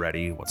what's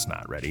ready, what's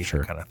not ready,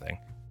 sure. That kind of thing.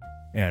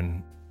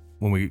 And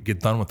when we get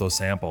done with those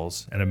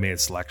samples and have made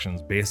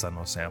selections based on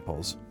those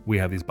samples, we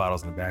have these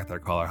bottles in the back that are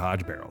called our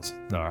Hodge barrels,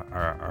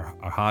 our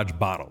Hodge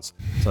bottles.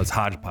 So it's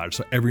hodgepodge.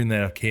 So everything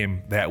that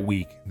came that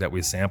week that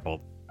we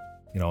sampled,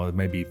 it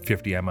may be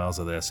 50 mLs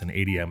of this and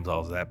 80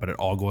 mLs of that, but it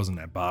all goes in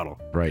that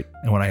bottle. Right.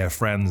 And when I have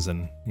friends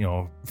and,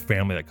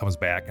 family that comes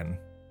back and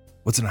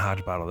what's in a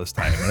Hodge bottle this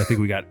time? And I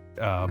think we got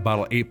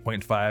bottle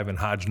 8.5 and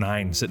Hodge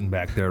 9 sitting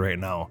back there right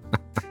now.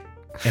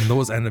 And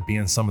those end up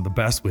being some of the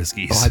best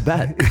whiskeys. Oh, I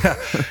bet. Yeah.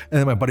 And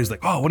then my buddy's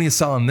like, oh, when are you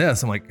selling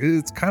this? I'm like,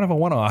 it's kind of a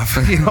one-off.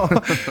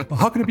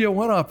 How can it be a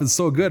one-off? It's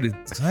so good.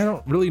 I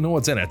don't really know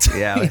what's in it.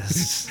 Yeah,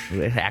 it's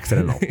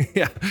accidental.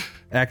 Yeah,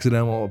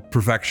 accidental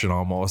perfection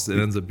almost.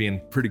 It ends up being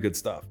pretty good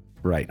stuff.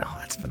 Right. Oh,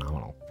 that's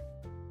phenomenal.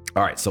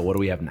 All right, so what do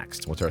we have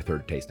next? What's our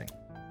third tasting?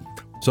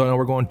 So now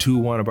we're going to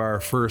one of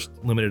our first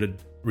limited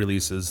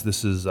releases.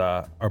 This is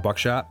our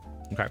Buckshot.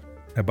 Okay.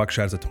 Our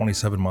Buckshot is a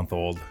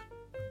 27-month-old.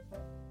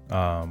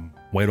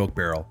 White oak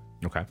barrel.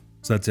 Okay.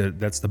 So that's it.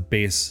 That's the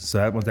base. So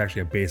that one's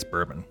actually a base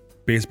bourbon.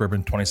 Base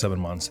bourbon, 27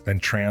 months, then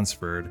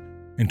transferred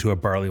into a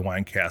barley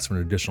wine cask for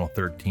an additional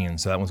 13.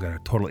 So that one's got a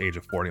total age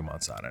of 40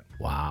 months on it.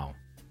 Wow.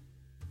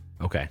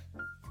 Okay.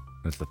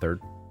 That's the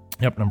third?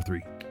 Yep, number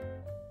 3.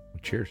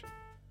 Cheers.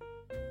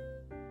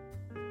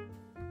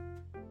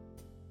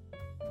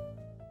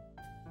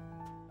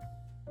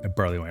 That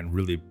barley wine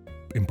really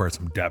imparts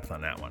some depth on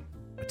that one.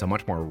 It's a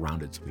much more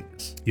rounded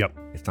sweetness. Yep.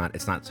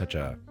 It's not such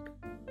a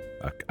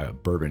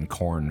bourbon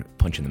corn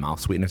punch in the mouth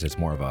sweetness. It's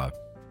more of a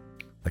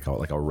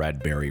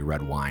red berry,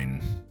 red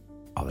wine.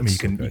 Oh, I mean,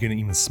 you can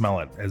even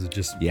smell it as it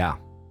just. Yeah.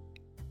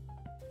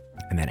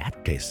 And that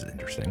aftertaste is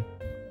interesting.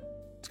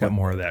 It's got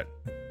more of that.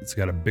 It's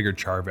got a bigger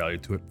char value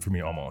to it for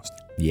me almost.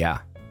 Yeah.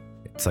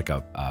 It's like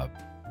a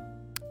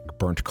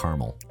burnt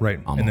caramel. Right.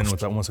 Almost. And then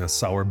with almost like a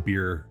sour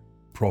beer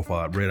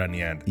profile right on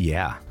the end.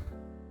 Yeah.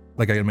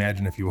 Like I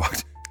imagine if you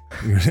walked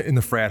in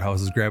the frat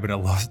houses grabbing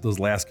those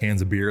last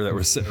cans of beer that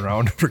were sitting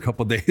around for a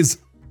couple of days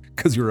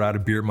because you were out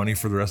of beer money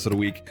for the rest of the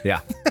week.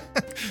 Yeah.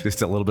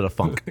 Just a little bit of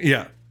funk.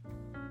 Yeah.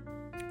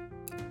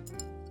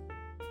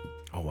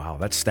 Oh, wow.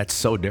 That's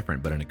so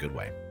different, but in a good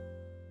way.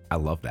 I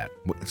love that.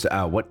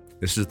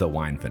 This is the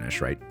wine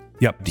finish, right?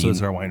 Yep. So this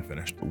is our wine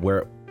finished.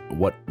 What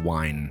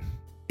wine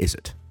is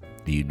it?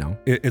 Do you know?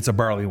 It's a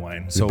barley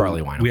wine. So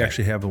barley wine. We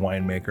actually have the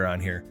winemaker on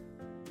here.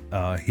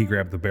 He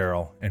grabbed the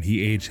barrel and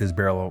he aged his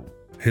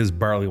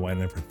barley wine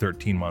in for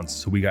 13 months.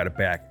 So we got it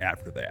back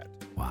after that.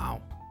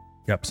 Wow.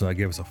 Yep. So that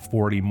gave us a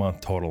 40-month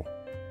total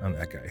on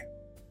that guy.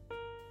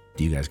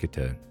 Do you guys get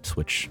to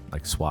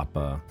swap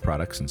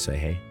products and say,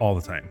 hey? All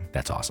the time.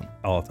 That's awesome.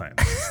 All the time.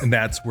 And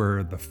that's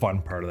where the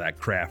fun part of that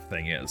craft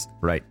thing is.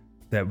 Right.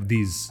 That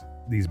these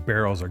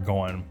barrels are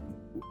going.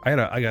 I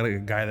got a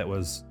guy that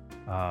was,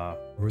 where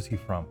was he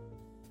from?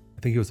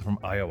 I think he was from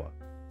Iowa,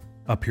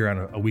 up here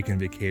on a weekend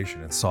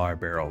vacation and saw our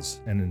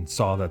barrels and then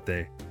saw that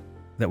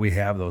we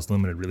have those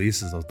limited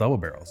releases, those double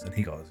barrels. And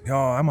he goes, yo,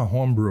 I'm a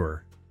home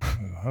brewer.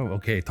 Oh,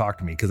 okay, talk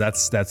to me, because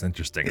that's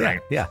interesting, yeah,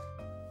 right? Yeah.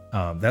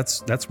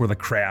 That's where the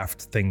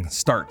craft thing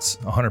starts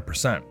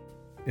 100%.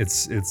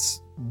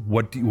 It's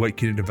what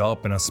can you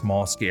develop in a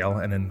small scale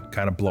and then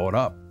kind of blow it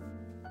up.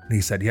 And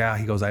he said, yeah,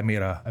 he goes, I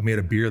made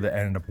a beer that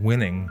ended up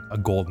winning a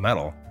gold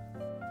medal.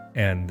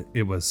 And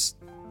it was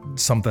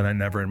something I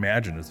never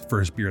imagined. It's the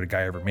first beer the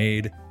guy ever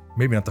made.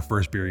 Maybe not the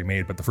first beer he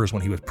made, but the first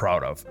one he was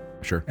proud of.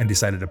 Sure. And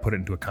decided to put it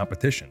into a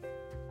competition.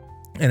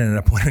 and ended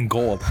up winning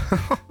gold.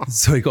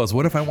 So he goes,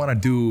 what if I want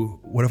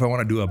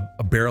to do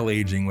a barrel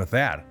aging with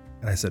that?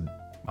 And I said,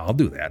 I'll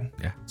do that.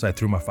 Yeah. So I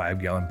threw him a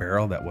 5-gallon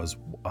barrel that was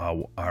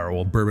our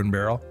old bourbon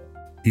barrel.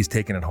 He's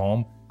taking it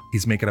home.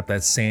 He's making up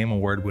that same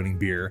award-winning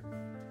beer,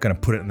 gonna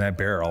put it in that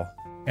barrel,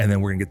 and then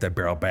we're gonna get that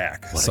barrel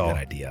back. What a good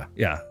idea.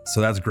 Yeah,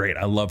 so that's great.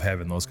 I love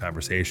having those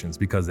conversations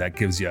because that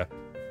gives you,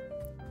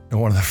 and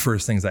one of the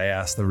first things I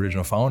asked the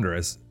original founder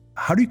is,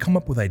 how do you come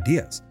up with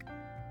ideas?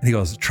 And he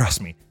goes,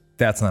 trust me,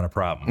 that's not a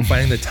problem.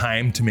 Finding the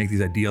time to make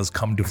these ideas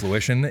come to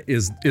fruition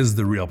is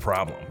the real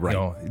problem. Right. You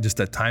know, just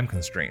that time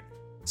constraint.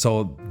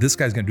 So this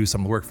guy's gonna do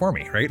some of the work for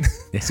me, right?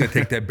 He's gonna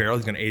take that barrel,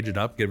 he's gonna age it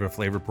up, give it a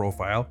flavor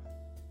profile,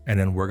 and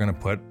then we're gonna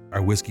put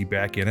our whiskey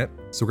back in it.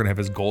 So we're gonna have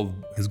his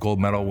gold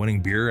medal winning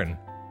beer and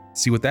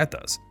see what that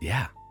does.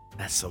 Yeah,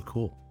 that's so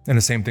cool. And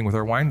the same thing with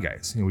our wine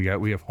guys. You know,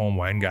 we have home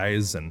wine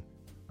guys, and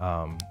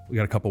we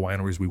got a couple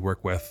wineries we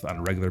work with on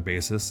a regular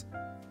basis.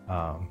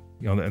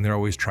 You know, and they're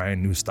always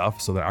trying new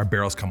stuff, so that our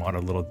barrels come out a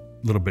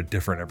little bit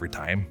different every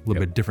time, a little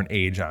bit different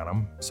age on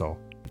them. So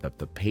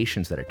the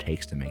patience that it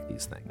takes to make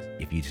these things.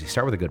 If you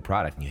start with a good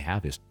product and you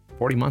have this,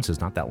 40 months is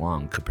not that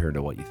long compared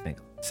to what you think.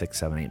 6,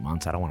 7, 8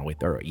 months. I don't want to wait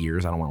there.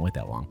 Years. I don't want to wait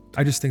that long.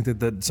 I just think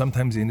that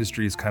sometimes the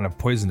industry has kind of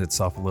poisoned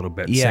itself a little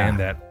bit, saying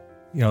that,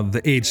 you know,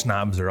 the age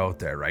snobs are out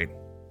there, right?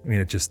 I mean,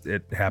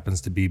 it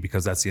happens to be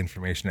because that's the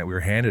information that we were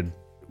handed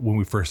when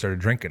we first started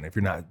drinking. If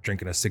you're not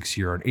drinking a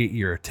 6-year, an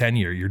 8-year, a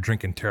 10-year, you're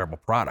drinking terrible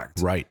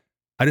products. Right.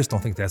 I just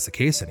don't think that's the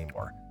case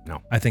anymore.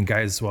 No. I think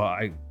guys, well,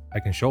 I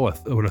can show what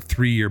a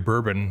 3-year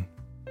bourbon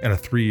and a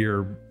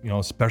 3-year, you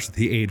know,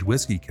 specialty age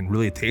whiskey can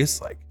really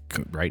taste like.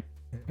 Right.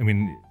 I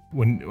mean,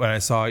 when I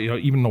saw, you know,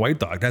 even the White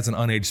Dog, that's an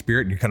unaged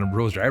spirit, and you kind of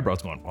rose your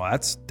eyebrows going, well,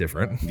 that's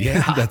different.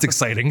 Yeah. That's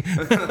exciting.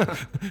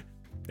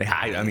 Yeah,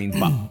 I mean,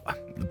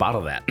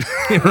 bottle that.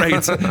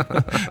 Right.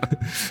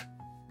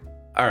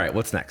 All right,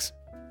 what's next?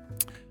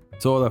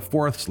 So the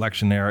fourth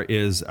selection there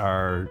is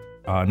our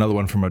another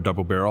one from a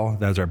double barrel.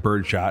 That's our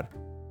Bird Shot.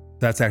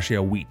 That's actually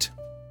a wheat.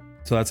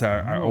 So that's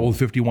our old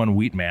 51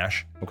 wheat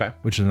mash. Okay.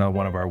 Which is another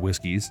one of our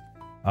whiskeys.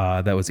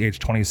 That was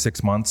aged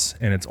 26 months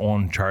in its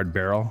own charred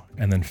barrel,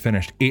 and then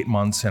finished 8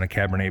 months in a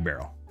Cabernet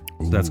barrel.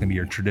 So that's going to be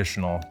your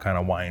traditional kind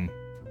of wine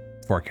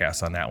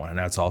forecast on that one. And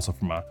that's also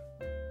from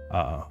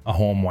a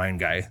home wine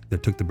guy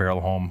that took the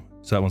barrel home.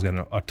 So that one's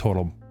got a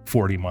total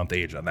 40-month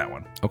age on that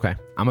one. Okay.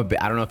 I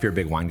don't know if you're a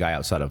big wine guy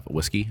outside of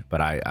whiskey,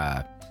 but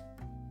I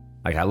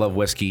love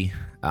whiskey.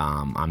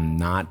 I'm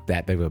not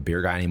that big of a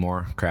beer guy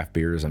anymore. Craft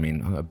beers, I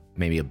mean,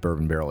 maybe a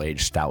bourbon barrel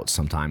aged stout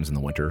sometimes in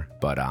the winter,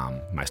 but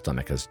my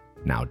stomach has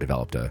now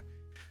developed a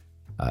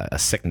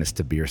sickness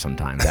to beer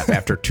sometimes.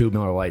 After 2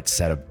 Miller Lights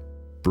at a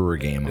brewer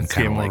game, I'm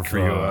kind of like, for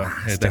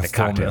you. Stick to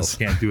cocktails.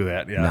 Can't do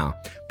that. Yeah. No,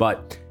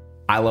 but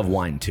I love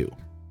wine too.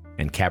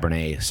 And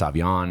Cabernet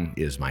Sauvignon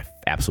is my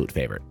absolute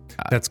favorite.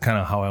 That's kind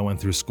of how I went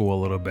through school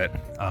a little bit,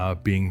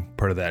 being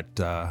part of that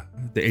the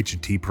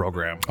H&T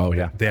program. Oh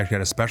yeah, they actually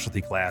had a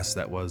specialty class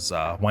that was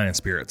wine and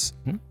spirits,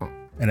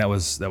 and that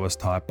was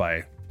taught by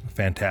a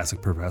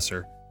fantastic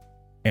professor.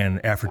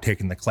 And after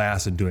taking the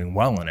class and doing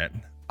well in it,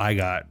 I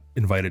got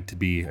invited to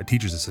be a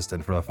teacher's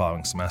assistant for the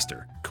following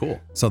semester. Cool.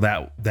 So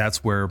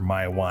that's where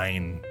my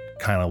wine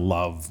kind of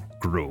love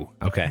grew.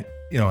 Okay.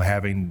 You know,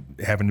 having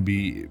to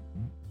be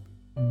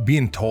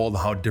being told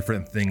how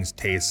different things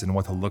taste and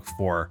what to look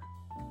for,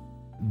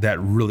 that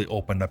really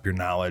opened up your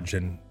knowledge,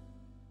 and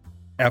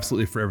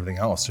absolutely for everything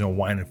else, you know,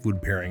 wine and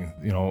food pairing,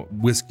 you know,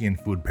 whiskey and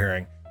food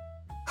pairing,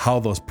 how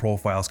those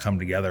profiles come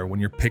together when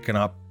you're picking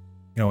up,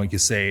 you know, like you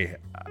say,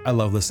 I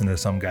love listening to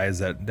some guys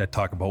that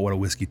talk about what a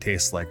whiskey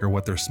tastes like or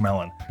what they're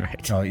smelling.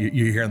 Right. You know,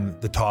 you're hearing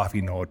the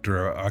toffee note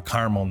or a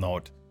caramel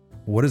note.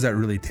 What does that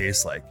really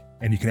taste like?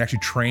 And you can actually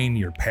train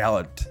your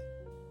palate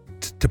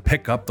to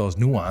pick up those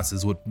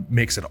nuances, what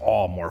makes it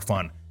all more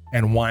fun.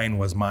 And wine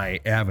was my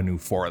avenue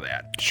for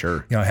that.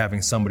 Sure. You know,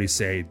 having somebody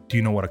say, do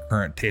you know what a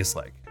currant tastes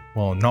like?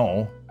 Well,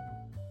 no.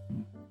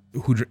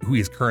 Who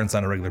eats currants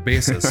on a regular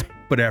basis?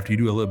 But after you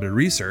do a little bit of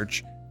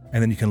research,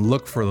 and then you can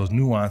look for those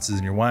nuances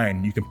in your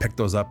wine, you can pick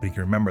those up and you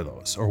can remember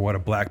those, or what a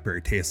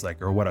blackberry tastes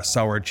like, or what a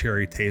sour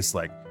cherry tastes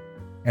like.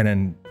 And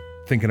then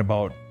thinking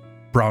about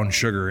brown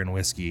sugar in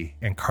whiskey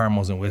and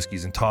caramels in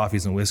whiskeys and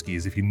toffees in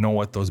whiskeys, if you know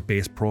what those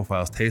base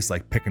profiles taste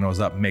like, picking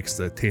those up makes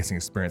the tasting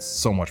experience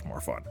so much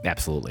more fun.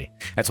 Absolutely.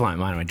 That's one of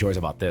my joys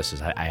about this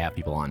is I have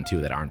people on too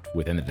that aren't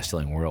within the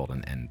distilling world,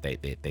 and they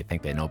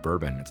think they know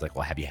bourbon. It's like,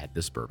 well, have you had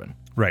this bourbon?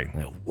 Right.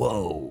 Like,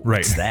 whoa, right.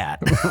 What's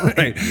that?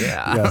 Right.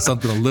 Yeah.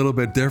 Something a little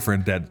bit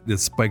different that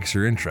spikes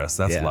your interest.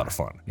 That's a lot of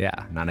fun. Yeah.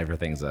 Not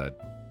everything's a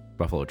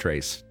Buffalo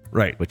Trace.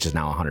 Right. Which is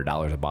now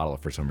 $100 a bottle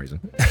for some reason.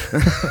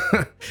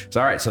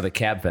 So, all right. So the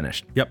cab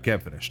finished. Yep.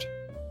 Cab finished.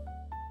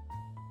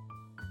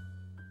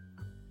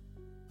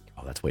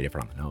 Oh, that's way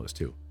different on the nose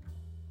too.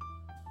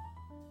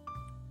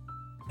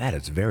 That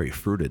is very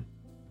fruited.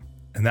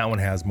 And that one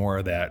has more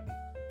of that,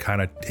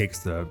 kind of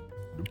puts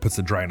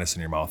the dryness in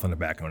your mouth on the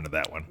back end of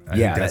that one. I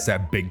think that's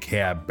that big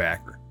cab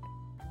backer.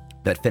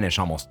 That finish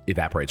almost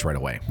evaporates right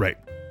away. Right.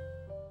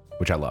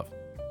 Which I love.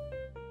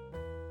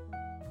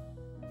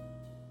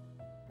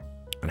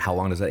 And how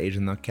long does that age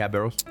in the cab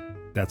barrels?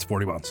 That's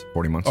 40 months.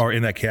 40 months? Or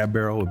in that cab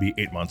barrel would be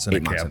 8 months in 8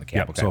 a months cab. in the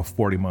cab, okay. So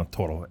 40-month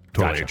total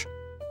Gotcha. age.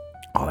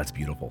 Oh, that's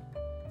beautiful.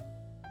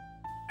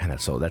 And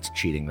that's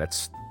cheating.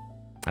 That's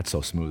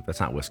so smooth. That's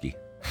not whiskey.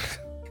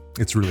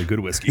 It's really good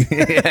whiskey.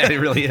 Yeah, it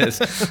really is.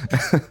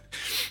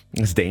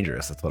 It's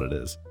dangerous. That's what it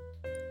is.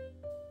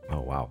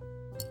 Oh, wow.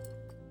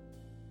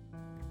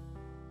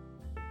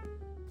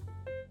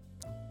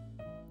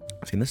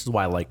 See, and this is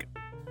why I like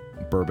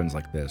bourbons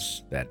like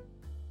this that,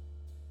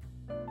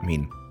 I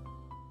mean,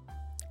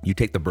 you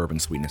take the bourbon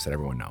sweetness that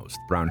everyone knows,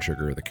 the brown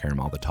sugar, the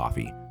caramel, the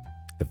toffee,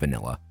 the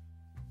vanilla,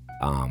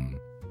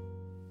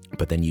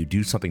 but then you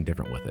do something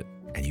different with it,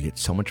 and you get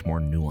so much more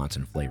nuance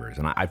and flavors.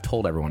 And I've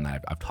told everyone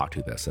that I've talked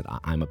to this, that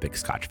I'm a big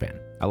Scotch fan.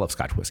 I love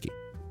Scotch whiskey.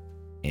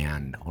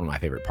 And one of my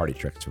favorite party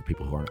tricks for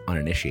people who are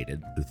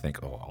uninitiated, who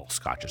think, oh, all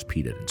Scotch is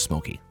peated and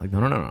smoky. Like,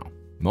 no.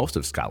 Most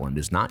of Scotland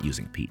is not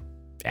using peat,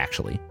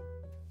 actually.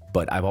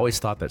 But I've always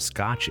thought that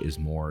Scotch is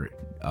more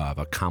of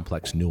a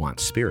complex, nuanced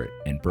spirit,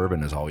 and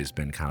bourbon has always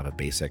been kind of a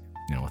basic,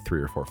 a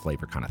 3 or 4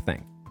 flavor kind of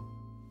thing.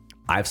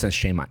 I've since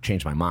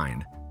changed my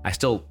mind. I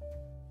still,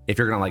 if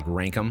you're gonna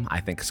rank them, I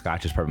think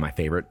Scotch is probably my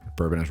favorite.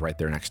 Bourbon is right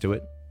there next to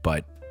it,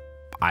 but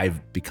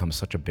I've become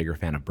such a bigger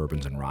fan of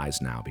bourbons and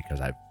ryes now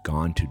because I've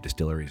gone to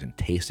distilleries and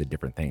tasted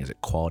different things at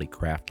quality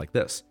craft like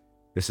this.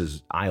 This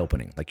is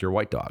eye-opening, like your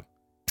White Dog.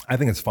 I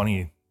think it's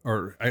funny,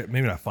 or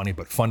maybe not funny,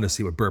 but fun to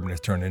see what bourbon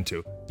has turned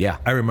into. Yeah.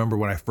 I remember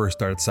when I first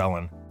started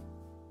selling,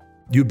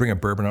 you'd bring a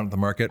bourbon out to the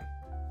market,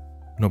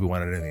 nobody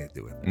wanted anything to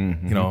do with it.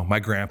 Mm-hmm. My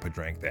grandpa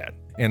drank that.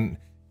 And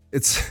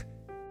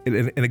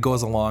it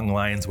goes along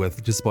lines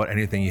with just about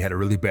anything you had a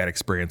really bad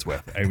experience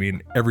with. I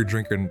mean, every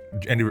drinker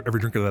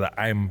that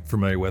I'm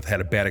familiar with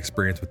had a bad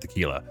experience with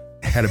tequila,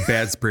 had a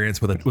bad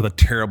experience with a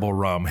terrible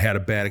rum, had a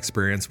bad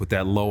experience with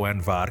that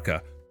low-end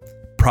vodka,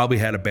 probably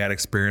had a bad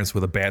experience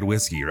with a bad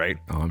whiskey, right?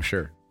 Oh, I'm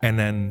sure. And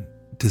then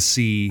to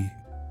see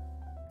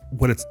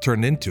what it's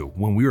turned into.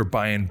 When we were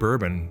buying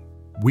bourbon,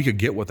 we could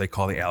get what they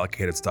call the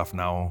allocated stuff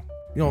now,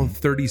 $30,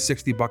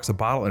 $60 a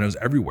bottle, and it was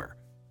everywhere.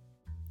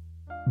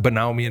 But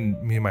now me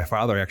and my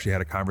father actually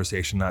had a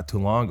conversation not too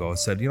long ago and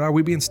said, are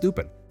we being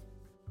stupid?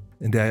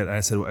 And I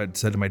said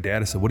to my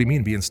dad, I said, what do you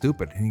mean being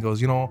stupid? And he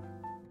goes, why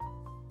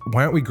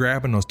aren't we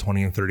grabbing those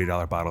 $20 and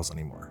 $30 bottles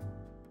anymore?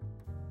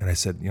 And I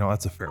said,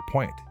 that's a fair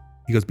point.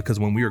 He goes, because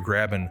when we were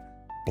grabbing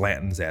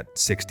Blanton's at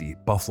 60,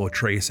 Buffalo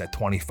Trace at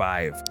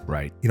 25.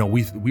 Right.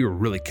 We were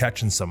really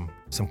catching some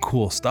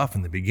cool stuff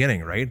in the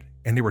beginning, right?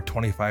 And they were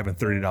 $25 and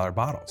 $30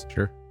 bottles.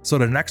 Sure. So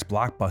the next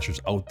blockbuster's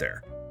out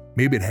there.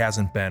 Maybe it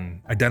hasn't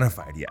been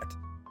identified yet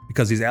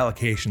because these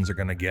allocations are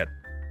going to get,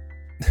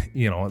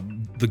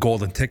 the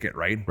golden ticket,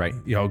 right? Right.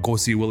 Go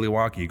see Willy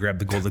Wonka, you grab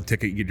the golden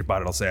ticket, you get your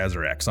bottle of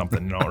Sazerac,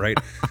 something, right?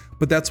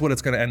 But that's what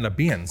it's going to end up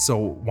being. So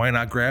why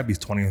not grab these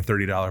 $20 and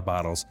 $30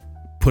 bottles,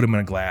 put them in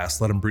a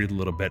glass, let them breathe a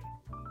little bit,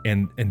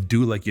 and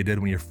do like you did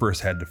when you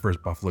first had the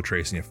first Buffalo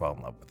Trace and you fell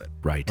in love with it.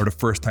 Right. Or the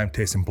first time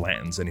tasting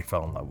Blanton's and you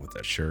fell in love with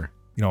it. Sure.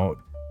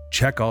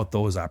 Check out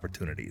those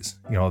opportunities,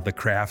 the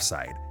craft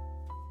side.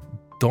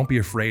 Don't be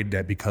afraid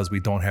that because we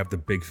don't have the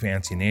big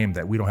fancy name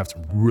that we don't have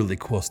some really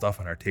cool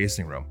stuff in our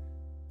tasting room.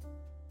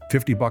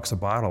 $50 a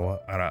bottle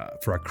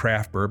for a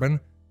craft bourbon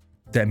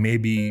that may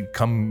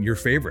become your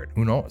favorite.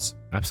 Who knows?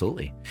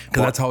 Absolutely.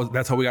 Because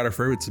that's how we got our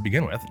favorites to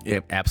begin with. Yeah,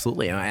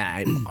 absolutely.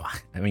 I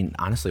mean,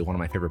 honestly, one of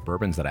my favorite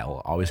bourbons that I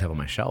will always have on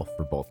my shelf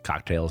for both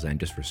cocktails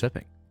and just for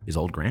sipping is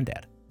Old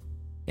Granddad.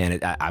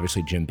 And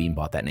obviously Jim Beam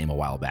bought that name a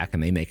while back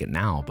and they make it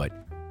now, but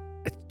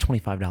it's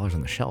 $25 on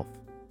the shelf.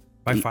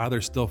 My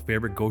father's still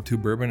favorite go-to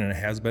bourbon, and it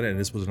has been, and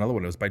this was another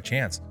one. It was by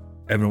chance.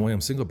 Evan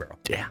Williams Single Barrel.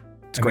 Yeah,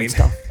 it's great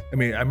stuff. I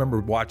mean, I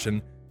remember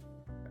watching,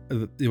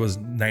 it was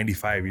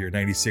 95 year,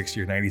 96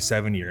 year,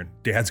 97 year, and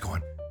Dad's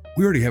going,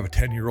 we already have a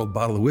 10-year-old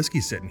bottle of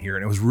whiskey sitting here,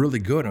 and it was really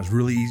good. It was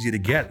really easy to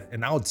get, and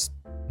now it's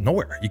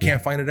nowhere. You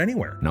can't find it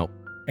anywhere. Nope.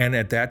 And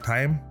at that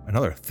time,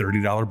 another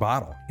 $30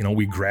 bottle.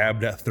 We grabbed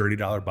that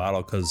 $30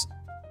 bottle because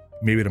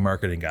maybe the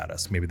marketing got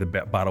us. Maybe the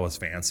bottle was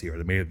fancy, or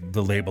maybe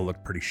the label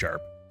looked pretty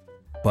sharp.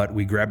 But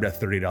we grabbed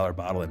that $30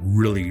 bottle and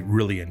really,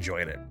 really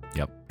enjoyed it.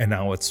 Yep. And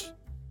now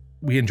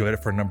we enjoyed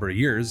it for a number of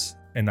years,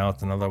 and now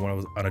it's another one of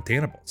those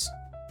unattainables.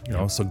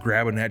 So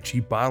grabbing that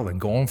cheap bottle and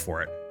going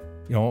for it.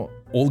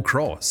 Old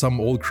Crow.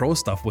 Some Old Crow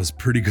stuff was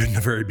pretty good in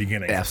the very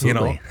beginning.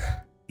 Absolutely.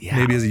 Yeah.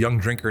 Maybe as a young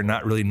drinker,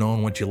 not really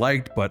knowing what you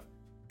liked, but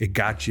it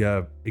got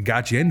you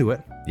into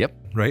it. Yep.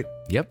 Right.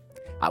 Yep.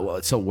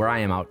 So where I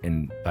am out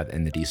in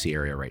the DC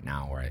area right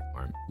now, where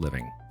I'm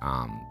living,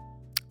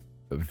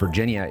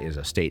 Virginia is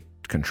a state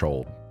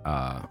controlled.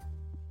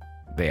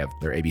 They have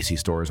their ABC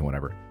stores and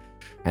whatever,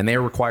 and they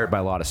are required by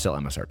law to sell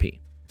MSRP.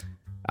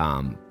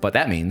 But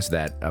that means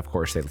that, of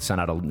course, they send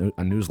out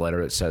a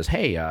newsletter that says,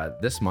 hey,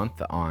 this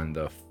month on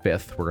the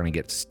 5th, we're going to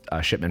get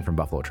a shipment from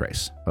Buffalo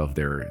Trace of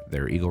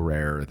their Eagle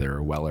Rare,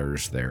 their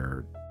Wellers,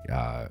 their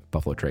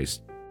Buffalo Trace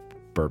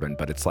bourbon.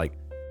 But it's like,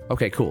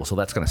 okay, cool. So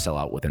that's going to sell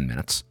out within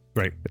minutes.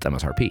 Right. It's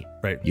MSRP.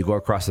 Right. You go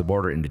across the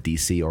border into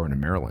DC or into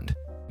Maryland,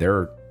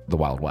 they're the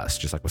Wild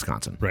West, just like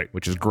Wisconsin. Right.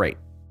 Which is great.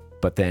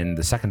 But then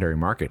the secondary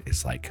market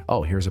is like,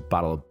 oh, here's a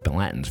bottle of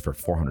Blanton's for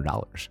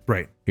 $400.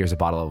 Right. Here's a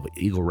bottle of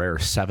Eagle Rare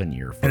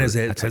 7-year. And has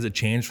it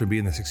changed from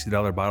being the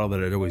 $60 bottle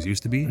that it always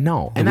used to be?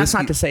 No. And that's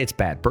not to say it's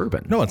bad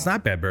bourbon. No, it's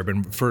not bad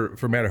bourbon. For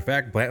matter of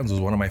fact, Blanton's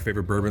was one of my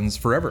favorite bourbons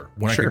forever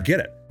when I could get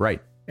it.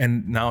 Right.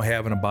 And now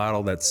having a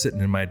bottle that's sitting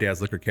in my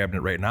dad's liquor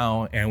cabinet right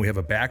now, and we have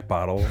a back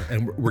bottle,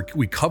 and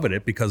we covet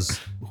it because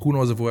who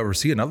knows if we'll ever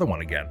see another one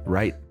again.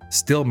 Right.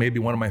 Still maybe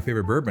one of my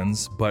favorite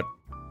bourbons, but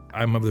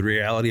I'm of the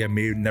reality I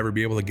may never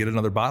be able to get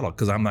another bottle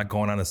because I'm not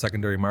going on a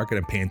secondary market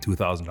and paying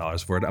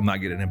 $2,000 for it. I'm not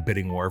getting in a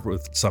bidding war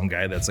with some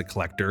guy that's a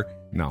collector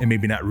and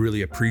maybe not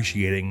really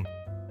appreciating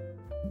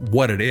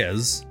what it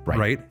is,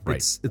 right?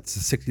 It's a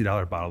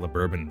 $60 bottle of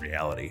bourbon in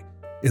reality.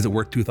 Is it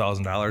worth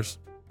 $2,000?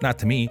 Not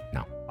to me.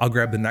 No. I'll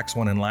grab the next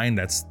one in line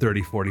that's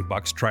 $30,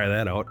 $40. Try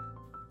that out.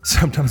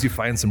 Sometimes you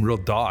find some real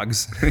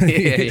dogs,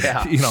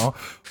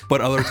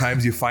 but other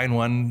times you find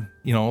one,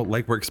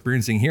 like we're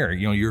experiencing here,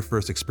 your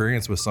first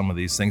experience with some of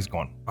these things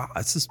going, wow,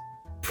 this is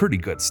pretty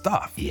good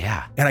stuff.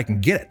 Yeah. And I can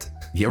get it.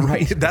 Yeah,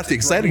 right. That's the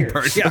exciting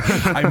part. Yeah.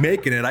 I'm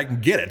making it. I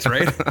can get it,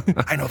 right?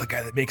 I know the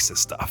guy that makes this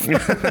stuff. You're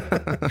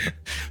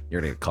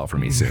going to get a call from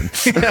me soon.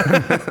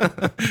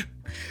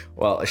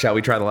 Well, shall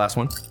we try the last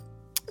one?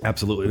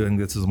 Absolutely. I think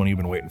this is the one you've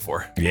been waiting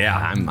for. Yeah,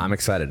 I'm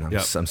excited.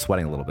 I'm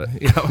sweating a little bit.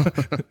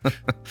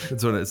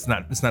 It's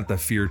not the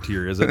fear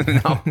tier, is it?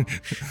 No.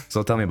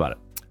 So tell me about it.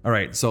 All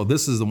right. So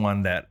this is the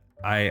one that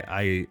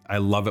I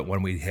love it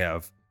when we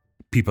have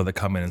people that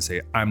come in and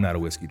say, I'm not a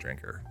whiskey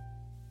drinker.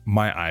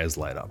 My eyes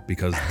light up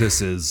because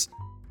this is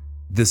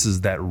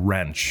that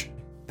wrench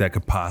that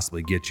could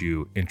possibly get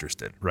you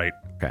interested, right?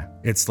 Okay.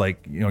 It's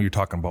like, you're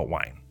talking about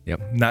wine.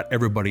 Yep. Not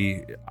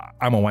everybody,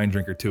 I'm a wine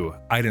drinker too.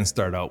 I didn't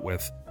start out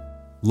with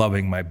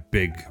loving my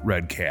big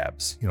red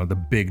cabs, the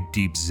big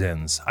deep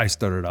zins. I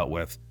started out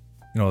with,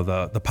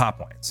 the pop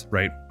wines,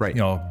 right? Right.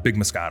 Big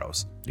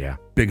Moscatos. Yeah.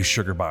 Big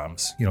sugar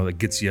bombs, that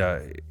gets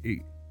you're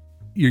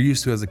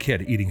used to as a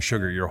kid eating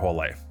sugar your whole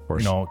life. Of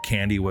course.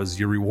 Candy was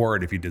your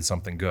reward if you did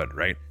something good,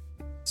 right?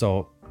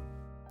 So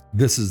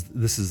this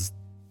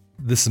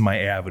is my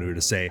avenue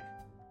to say,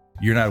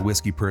 you're not a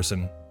whiskey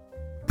person.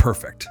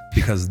 Perfect.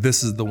 Because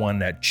this is the one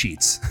that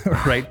cheats,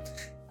 right?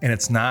 And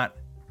it's not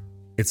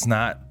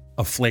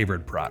a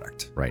flavored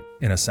product, right?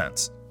 In a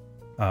sense.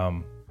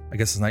 I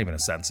guess it's not even a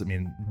sense. I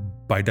mean,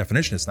 by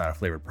definition, it's not a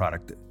flavored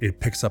product. It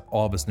picks up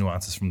all of its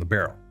nuances from the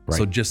barrel. Right.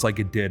 So just like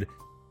it did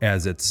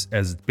as its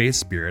base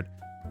spirit,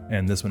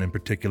 and this one in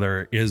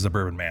particular is a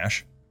bourbon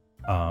mash.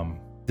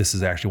 This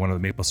is actually one of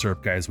the maple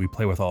syrup guys we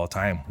play with all the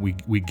time.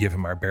 We give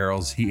him our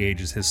barrels. He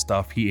ages his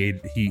stuff.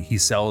 He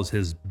sells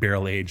his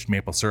barrel aged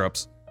maple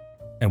syrups,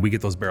 and we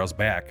get those barrels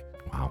back.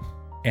 Wow.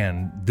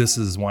 And this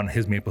is one,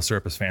 his maple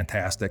syrup is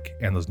fantastic.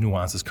 And those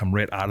nuances come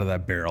right out of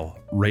that barrel,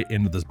 right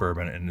into this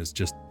bourbon. And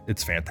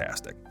it's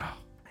fantastic. Oh,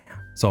 man.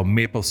 So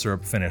maple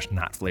syrup finish,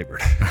 not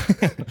flavored.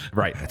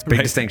 Right. That's a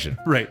big distinction.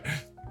 Right.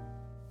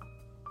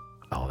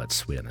 Oh, that's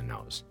sweet on the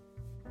nose.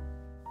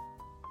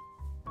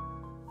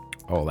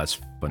 Oh,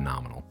 that's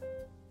phenomenal.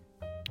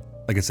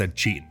 Like I said,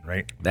 cheating,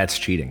 right? That's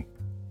cheating.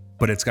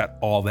 But it's got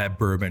all that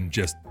bourbon,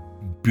 just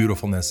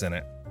beautifulness in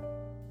it.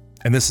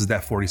 And this is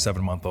that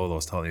 47-month-old I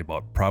was telling you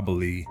about,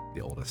 probably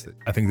The oldest.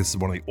 I think this is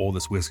one of the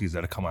oldest whiskeys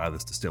that have come out of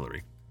this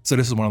distillery. So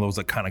this is one of those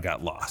that kind of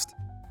got lost.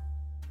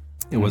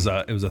 It was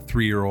a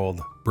 3-year-old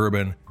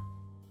bourbon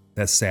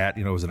that sat,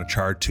 it was in a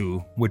char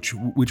 2, which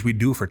we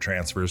do for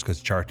transfers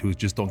because char 2s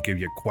just don't give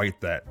you quite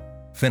that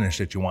finish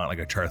that you want like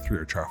a char 3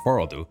 or char 4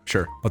 will do.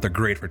 Sure. But they're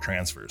great for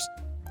transfers.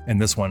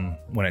 And this one,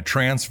 when it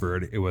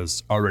transferred, it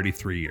was already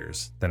 3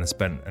 years. Then it's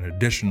been an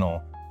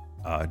additional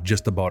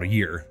just about a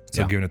year.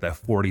 So giving it that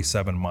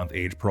 47-month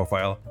age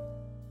profile.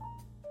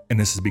 And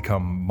this has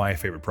become my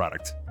favorite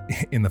product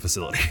in the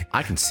facility.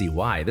 I can see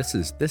why.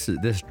 This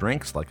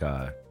drinks like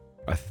a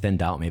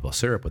thinned out maple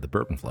syrup with a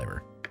bourbon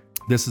flavor.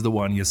 This is the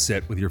one you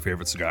sit with your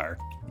favorite cigar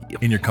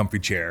in your comfy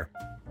chair,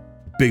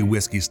 big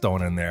whiskey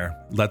stone in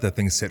there, let that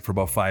thing sit for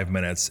about 5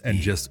 minutes and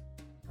just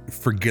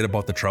forget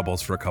about the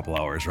troubles for a couple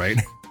hours, right?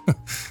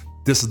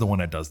 This is the one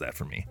that does that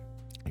for me.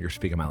 You're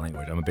speaking my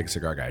language. I'm a big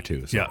cigar guy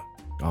too. So. Yeah.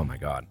 Oh my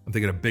God. I'm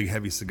thinking a big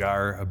heavy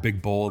cigar, a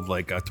big bold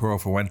like a Toro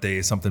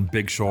Fuente, something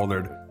big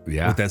shouldered.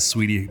 Yeah. With that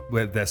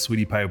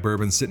sweetie pie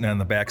bourbon sitting on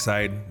the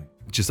backside.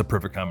 Just a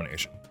perfect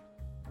combination.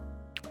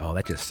 Oh,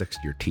 that just sticks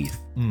to your teeth.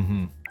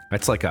 Mm-hmm.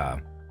 It's like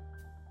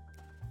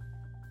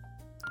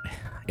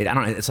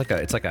it's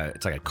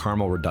like a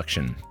caramel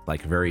reduction.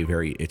 Like very,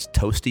 very, it's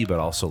toasty, but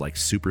also like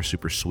super,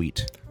 super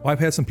sweet. Well, I've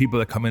had some people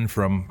that come in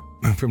from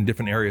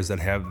different areas that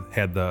have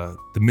had the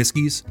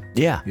Miskies.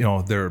 Yeah.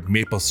 Their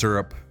maple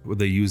syrup, where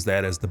they use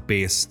that as the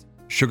base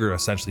sugar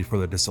essentially for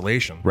the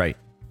distillation. Right.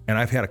 And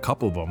I've had a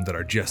couple of them that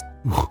are just,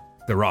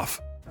 they're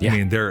rough. Yeah. I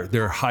mean,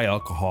 they're high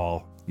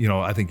alcohol.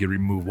 I think you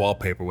remove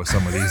wallpaper with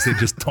some of these. They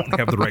just don't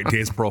have the right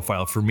taste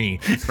profile for me.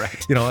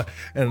 Right.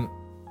 And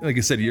like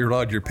I said, you're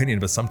allowed your opinion,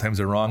 but sometimes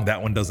they're wrong.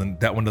 That one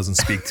doesn't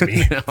speak to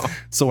me. No.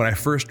 So when I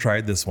first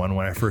tried this one,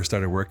 when I first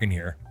started working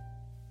here,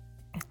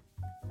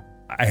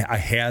 I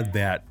had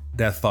that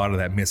thought of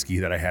that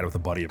Miski that I had with a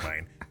buddy of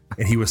mine.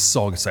 And he was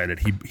so excited.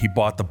 He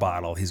bought the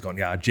bottle. He's going,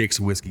 yeah, Jake's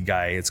a whiskey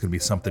guy. It's going to be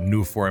something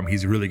new for him.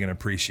 He's really going to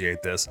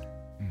appreciate this.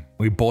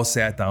 We both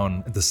sat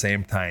down at the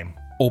same time,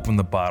 opened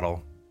the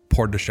bottle,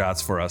 poured the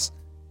shots for us.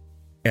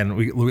 And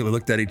we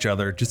looked at each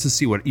other just to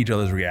see what each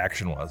other's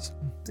reaction was.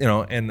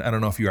 And I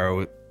don't know if you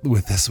are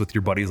with this with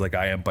your buddies like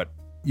I am, but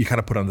you kind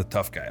of put on the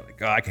tough guy,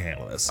 like, oh, I can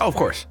handle this. Oh, of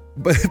course.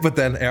 But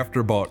then after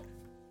about,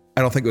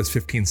 I don't think it was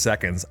 15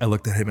 seconds, I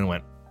looked at him and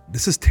went,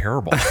 this is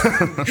terrible.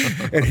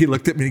 And he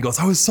looked at me and he goes,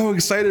 I was so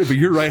excited, but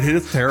you're right, it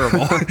is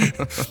terrible.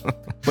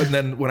 But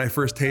then when I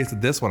first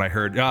tasted this one, I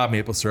heard,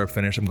 maple syrup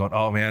finish. I'm going,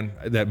 oh man,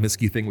 that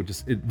whiskey thing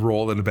it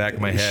rolled in the back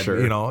of my head.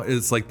 Sure.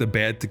 It's like the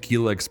bad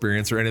tequila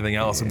experience or anything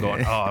else. I'm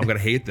going, I'm going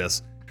to hate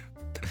this.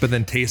 But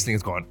then tasting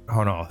is going,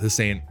 oh no, this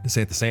ain't the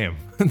same.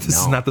 This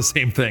is not the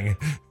same thing.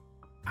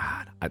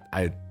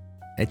 God,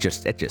 it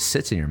just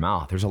sits in your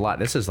mouth. There's a lot.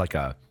 This is like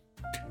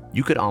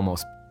you could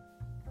almost,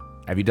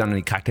 have you done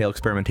any cocktail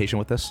experimentation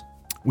with this?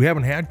 We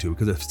haven't had to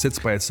because it sits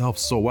by itself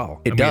so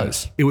well. It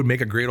does. It would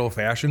make a great old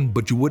fashioned,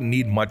 but you wouldn't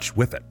need much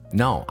with it.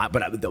 No,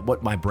 but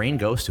what my brain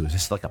goes to is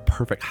just like a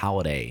perfect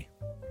holiday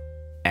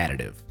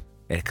additive,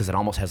 because it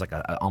almost has like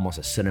almost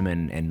a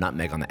cinnamon and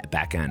nutmeg on the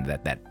back end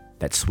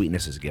that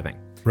sweetness is giving.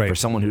 Right. For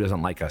someone who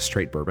doesn't like a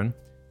straight bourbon,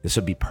 this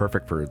would be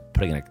perfect for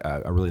putting in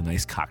a really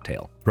nice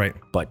cocktail. Right.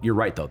 But you're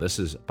right though. This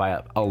is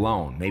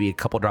alone, maybe a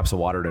couple drops of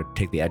water to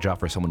take the edge off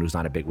for someone who's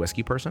not a big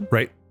whiskey person.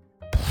 Right.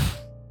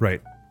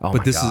 Right. Oh,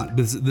 but this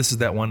is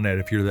that one that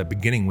if you're that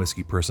beginning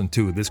whiskey person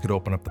too, this could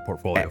open up the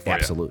portfolio for you.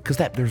 Absolutely. Because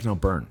there's no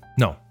burn.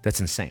 No.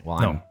 That's insane. Well,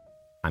 no.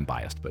 I'm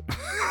biased, but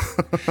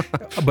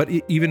but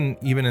even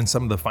in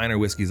some of the finer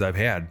whiskeys I've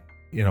had,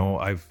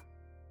 I've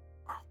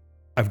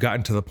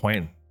gotten to the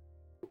point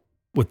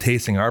with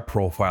tasting our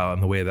profile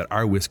and the way that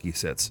our whiskey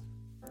sits.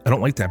 I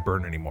don't like that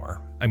burn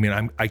anymore. I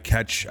mean, I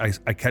catch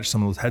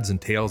some of those heads and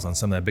tails on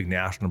some of that big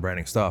national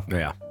branding stuff.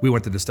 Yeah. We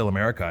went to Distill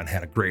America and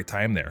had a great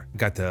time there.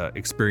 Got to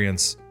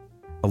experience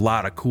a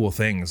lot of cool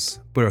things,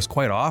 but it was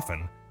quite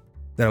often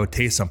that I would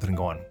taste something and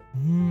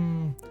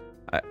going,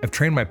 I've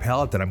trained my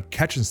palate that I'm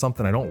catching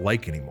something I don't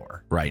like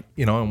anymore. Right.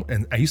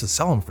 And I used to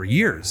sell them for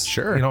years.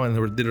 Sure.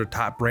 And they were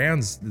top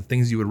brands, the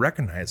things you would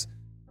recognize.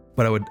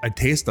 But I'd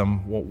taste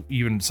them,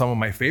 even some of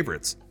my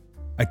favorites.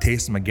 I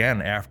taste them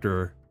again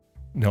after,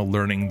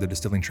 learning the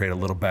distilling trade a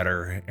little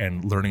better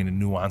and learning the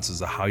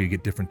nuances of how you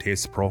get different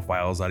taste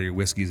profiles out of your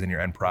whiskeys and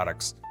your end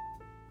products.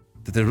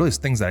 That there's really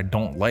things that I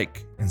don't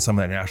like in some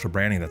of that national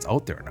branding that's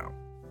out there now.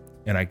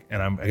 And I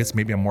guess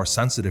maybe I'm more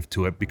sensitive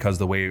to it because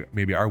the way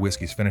maybe our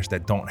whiskeys finish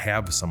that don't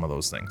have some of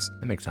those things.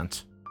 That makes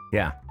sense.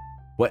 Yeah.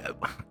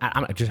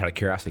 I'm just out of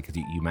curiosity because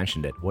you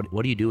mentioned it.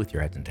 What do you do with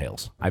your heads and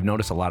tails? I've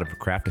noticed a lot of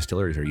craft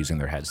distilleries are using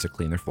their heads to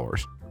clean their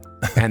floors,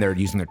 and they're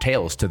using their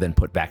tails to then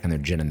put back in their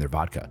gin and their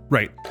vodka.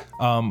 Right.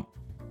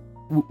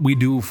 We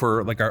do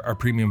for like our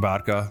premium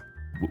vodka.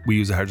 We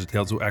use the heads and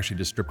tails. We actually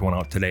just stripped one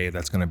out today.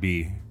 That's going to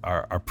be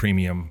our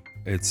premium.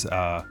 It's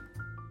I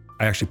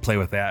actually play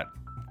with that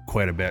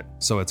quite a bit.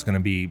 So it's going to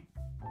be,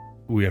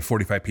 we had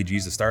 45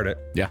 PGs to start it.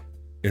 Yeah.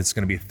 It's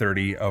going to be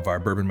 30 of our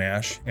bourbon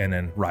mash and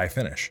then rye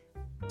finish.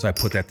 So I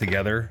put that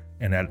together,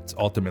 and that's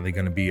ultimately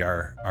going to be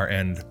our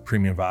end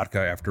premium vodka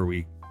after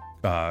we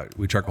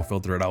charcoal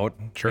filter it out.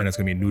 Sure. And it's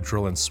going to be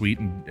neutral and sweet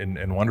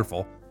and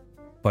wonderful.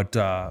 But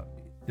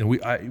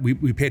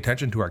we pay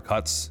attention to our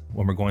cuts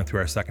when we're going through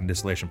our second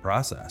distillation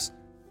process.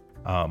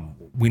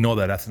 We know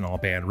that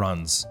ethanol ban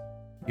runs,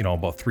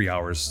 about 3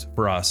 hours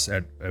for us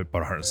at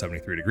about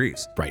 173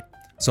 degrees. Right.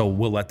 So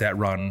we'll let that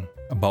run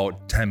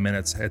about 10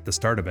 minutes at the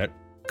start of it,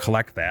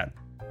 collect that,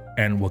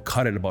 and we'll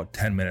cut it about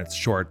 10 minutes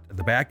short at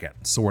the back end.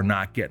 So we're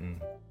not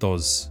getting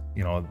those,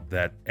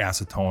 that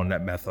acetone,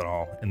 that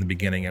methanol in the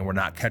beginning, and we're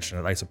not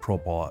catching that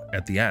isopropyl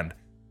at the end.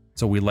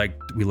 So we like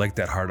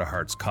that heart of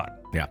hearts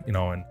cut. Yeah.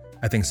 And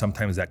I think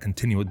sometimes that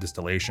continual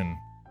distillation,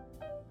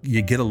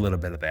 you get a little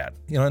bit of that.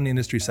 And the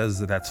industry says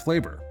that that's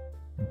flavor.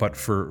 But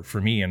for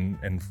me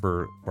and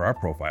for our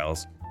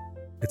profiles,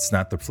 it's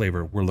not the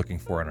flavor we're looking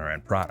for in our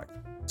end product.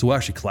 So we'll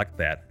actually collect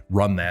that,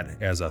 run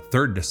that as a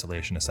third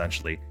distillation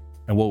essentially,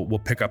 and we'll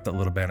pick up that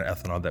little bit of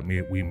ethanol that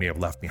we may have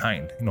left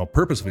behind,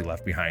 purposely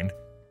left behind,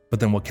 but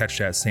then we'll catch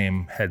that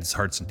same heads,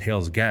 hearts, and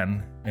tails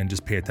again and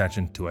just pay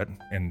attention to it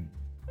and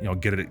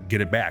get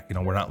it back.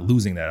 We're not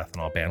losing that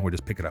ethanol ban, we're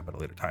just picking it up at a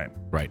later time.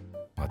 Right.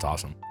 That's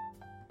awesome.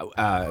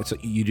 So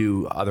you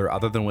do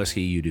other than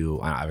whiskey, you do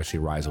obviously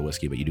rye is a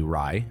whiskey, but you do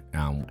rye,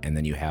 and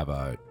then you have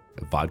a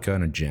vodka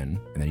and a gin,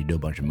 and then you do a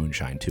bunch of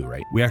moonshine too,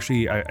 right? We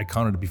actually, I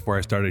counted it before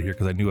I started here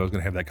because I knew I was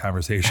going to have that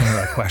conversation or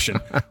that question.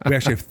 We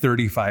actually have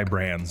 35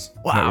 brands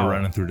that we're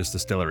running through this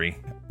distillery,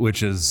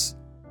 which is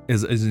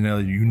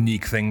another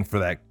unique thing for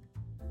that.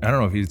 I don't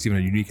know if it's even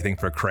a unique thing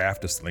for a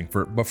craft distilling,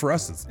 but for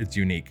us, it's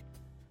unique,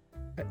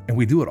 and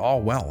we do it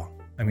all well.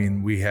 I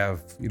mean, we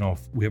have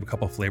a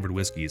couple of flavored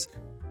whiskeys.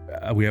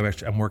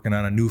 I'm working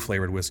on a new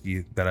flavored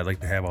whiskey that I'd like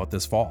to have out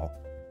this fall.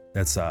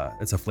 It's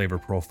a flavor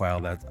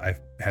profile that I've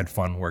had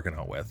fun working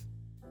out with.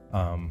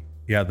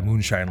 The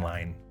moonshine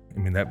line I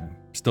mean, that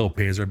still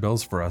pays our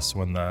bills for us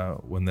when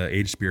the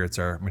aged spirits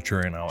are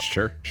maturing out.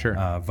 Sure.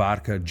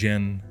 Vodka,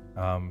 gin,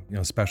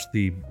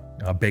 specialty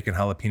bacon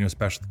jalapeno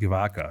specialty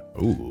vodka.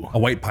 Ooh. A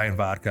white pine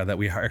vodka that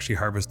we actually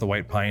harvest the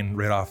white pine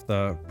right off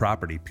the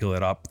property, peel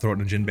it up, throw it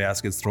in gin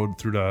baskets, throw it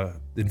through the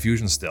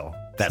infusion still.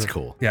 That's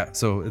cool. Yeah,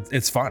 so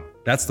it's fun.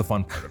 That's the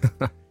fun part of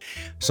it.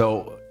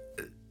 So,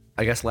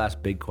 I guess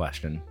last big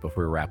question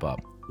before we wrap up: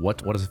 what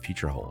does the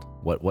future hold?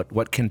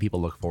 What can people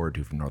look forward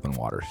to from Northern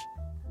Waters?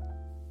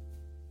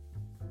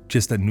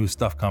 Just that new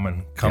stuff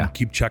coming.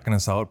 Keep checking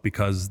us out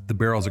because the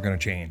barrels are going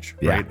to change.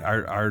 Right?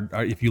 Our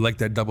if you like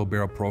that double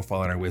barrel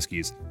profile in our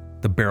whiskeys,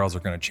 the barrels are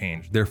going to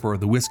change. Therefore,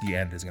 the whiskey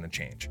end is going to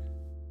change.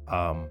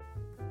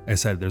 I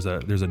said there's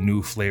a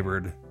new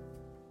flavored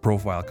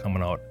profile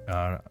coming out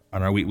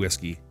on our wheat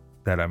whiskey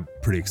that I'm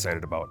pretty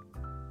excited about.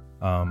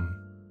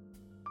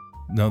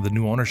 The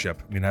new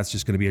ownership. I mean, that's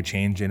just going to be a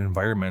change in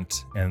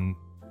environment, and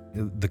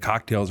the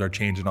cocktails are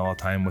changing all the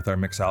time with our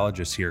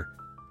mixologist here.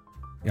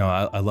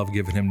 I love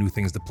giving him new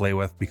things to play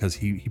with because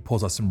he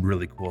pulls out some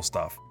really cool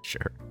stuff.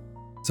 Sure.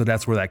 So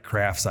that's where that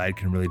craft side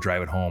can really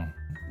drive it home.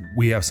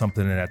 We have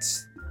something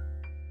that's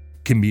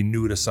can be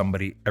new to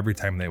somebody every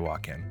time they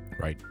walk in.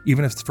 Right.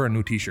 Even if it's for a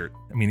new t-shirt.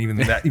 I mean, even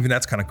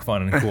that's kind of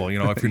fun and cool.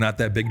 If you're not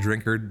that big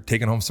drinker,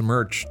 taking home some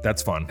merch,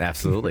 that's fun.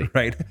 Absolutely.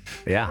 Right?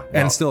 Yeah.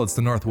 And still, it's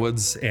the North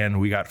Woods,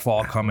 and we got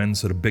fall coming,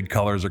 so the big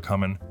colors are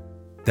coming.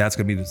 That's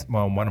going to be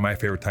one of my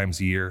favorite times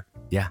of year.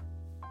 Yeah.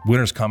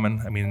 Winter's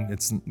coming. I mean,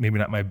 it's maybe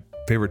not my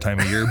favorite time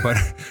of year, but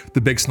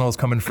the big snow's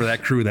coming for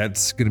that crew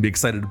that's going to be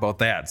excited about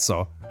that.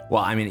 So,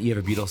 well, I mean, you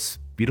have a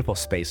beautiful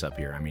space up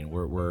here. I mean,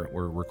 we're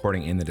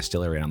recording in the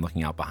distillery, and I'm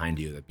looking out behind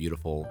you. The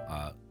beautiful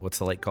what's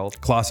the lake called?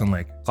 Clawson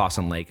Lake.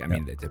 Clawson Lake. I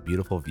mean, it's a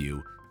beautiful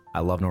view. I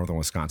love northern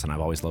Wisconsin.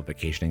 I've always loved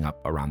vacationing up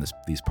around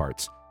these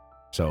parts.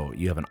 So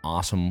you have an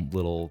awesome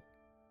little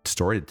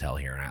story to tell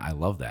here, and I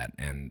love that.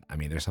 And I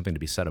mean, there's something to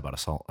be said about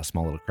a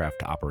small little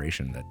craft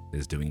operation that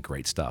is doing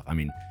great stuff. I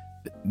mean,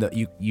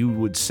 you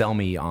would sell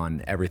me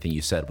on everything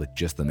you said with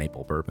just the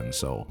maple bourbon.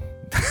 So,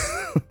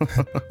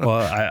 well,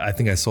 I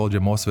think I sold you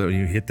most of it when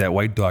you hit that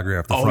white dog right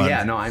off the front. Oh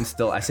yeah, no, I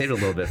saved a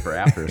little bit for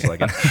after. So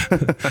yeah,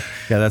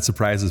 that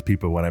surprises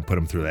people when I put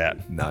them through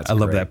that. No, I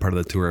love that part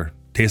of the tour.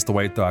 Taste the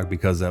white dog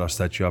because that'll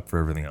set you up for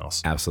everything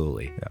else.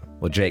 Absolutely. Yeah.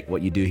 Well, Jake,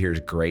 what you do here is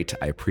great.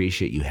 I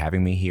appreciate you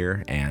having me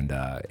here and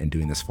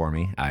doing this for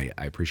me. I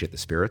appreciate the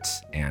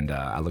spirits, and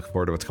I look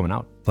forward to what's coming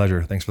out.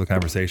 Pleasure. Thanks for the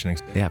conversation.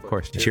 Yeah, of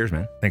course. Yeah. Cheers,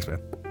 man. Thanks,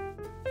 man.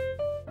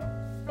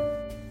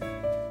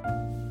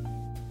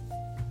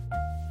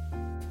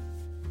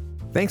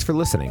 Thanks for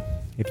listening.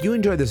 If you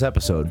enjoyed this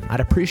episode, I'd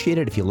appreciate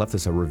it if you left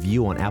us a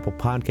review on Apple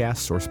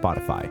Podcasts or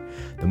Spotify.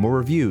 The more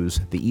reviews,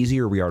 the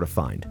easier we are to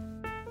find.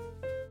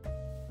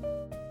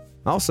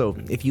 Also,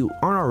 if you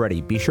aren't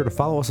already, be sure to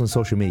follow us on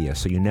social media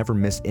so you never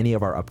miss any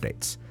of our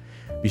updates.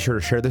 Be sure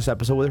to share this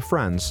episode with your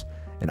friends,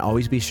 and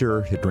always be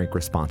sure to drink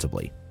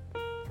responsibly.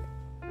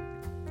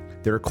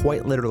 There are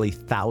quite literally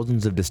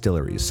thousands of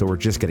distilleries, so we're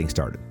just getting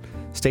started.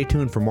 Stay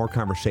tuned for more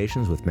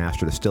conversations with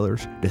master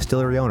distillers,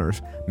 distillery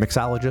owners,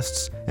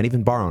 mixologists, and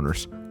even bar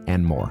owners,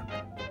 and more.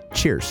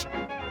 Cheers.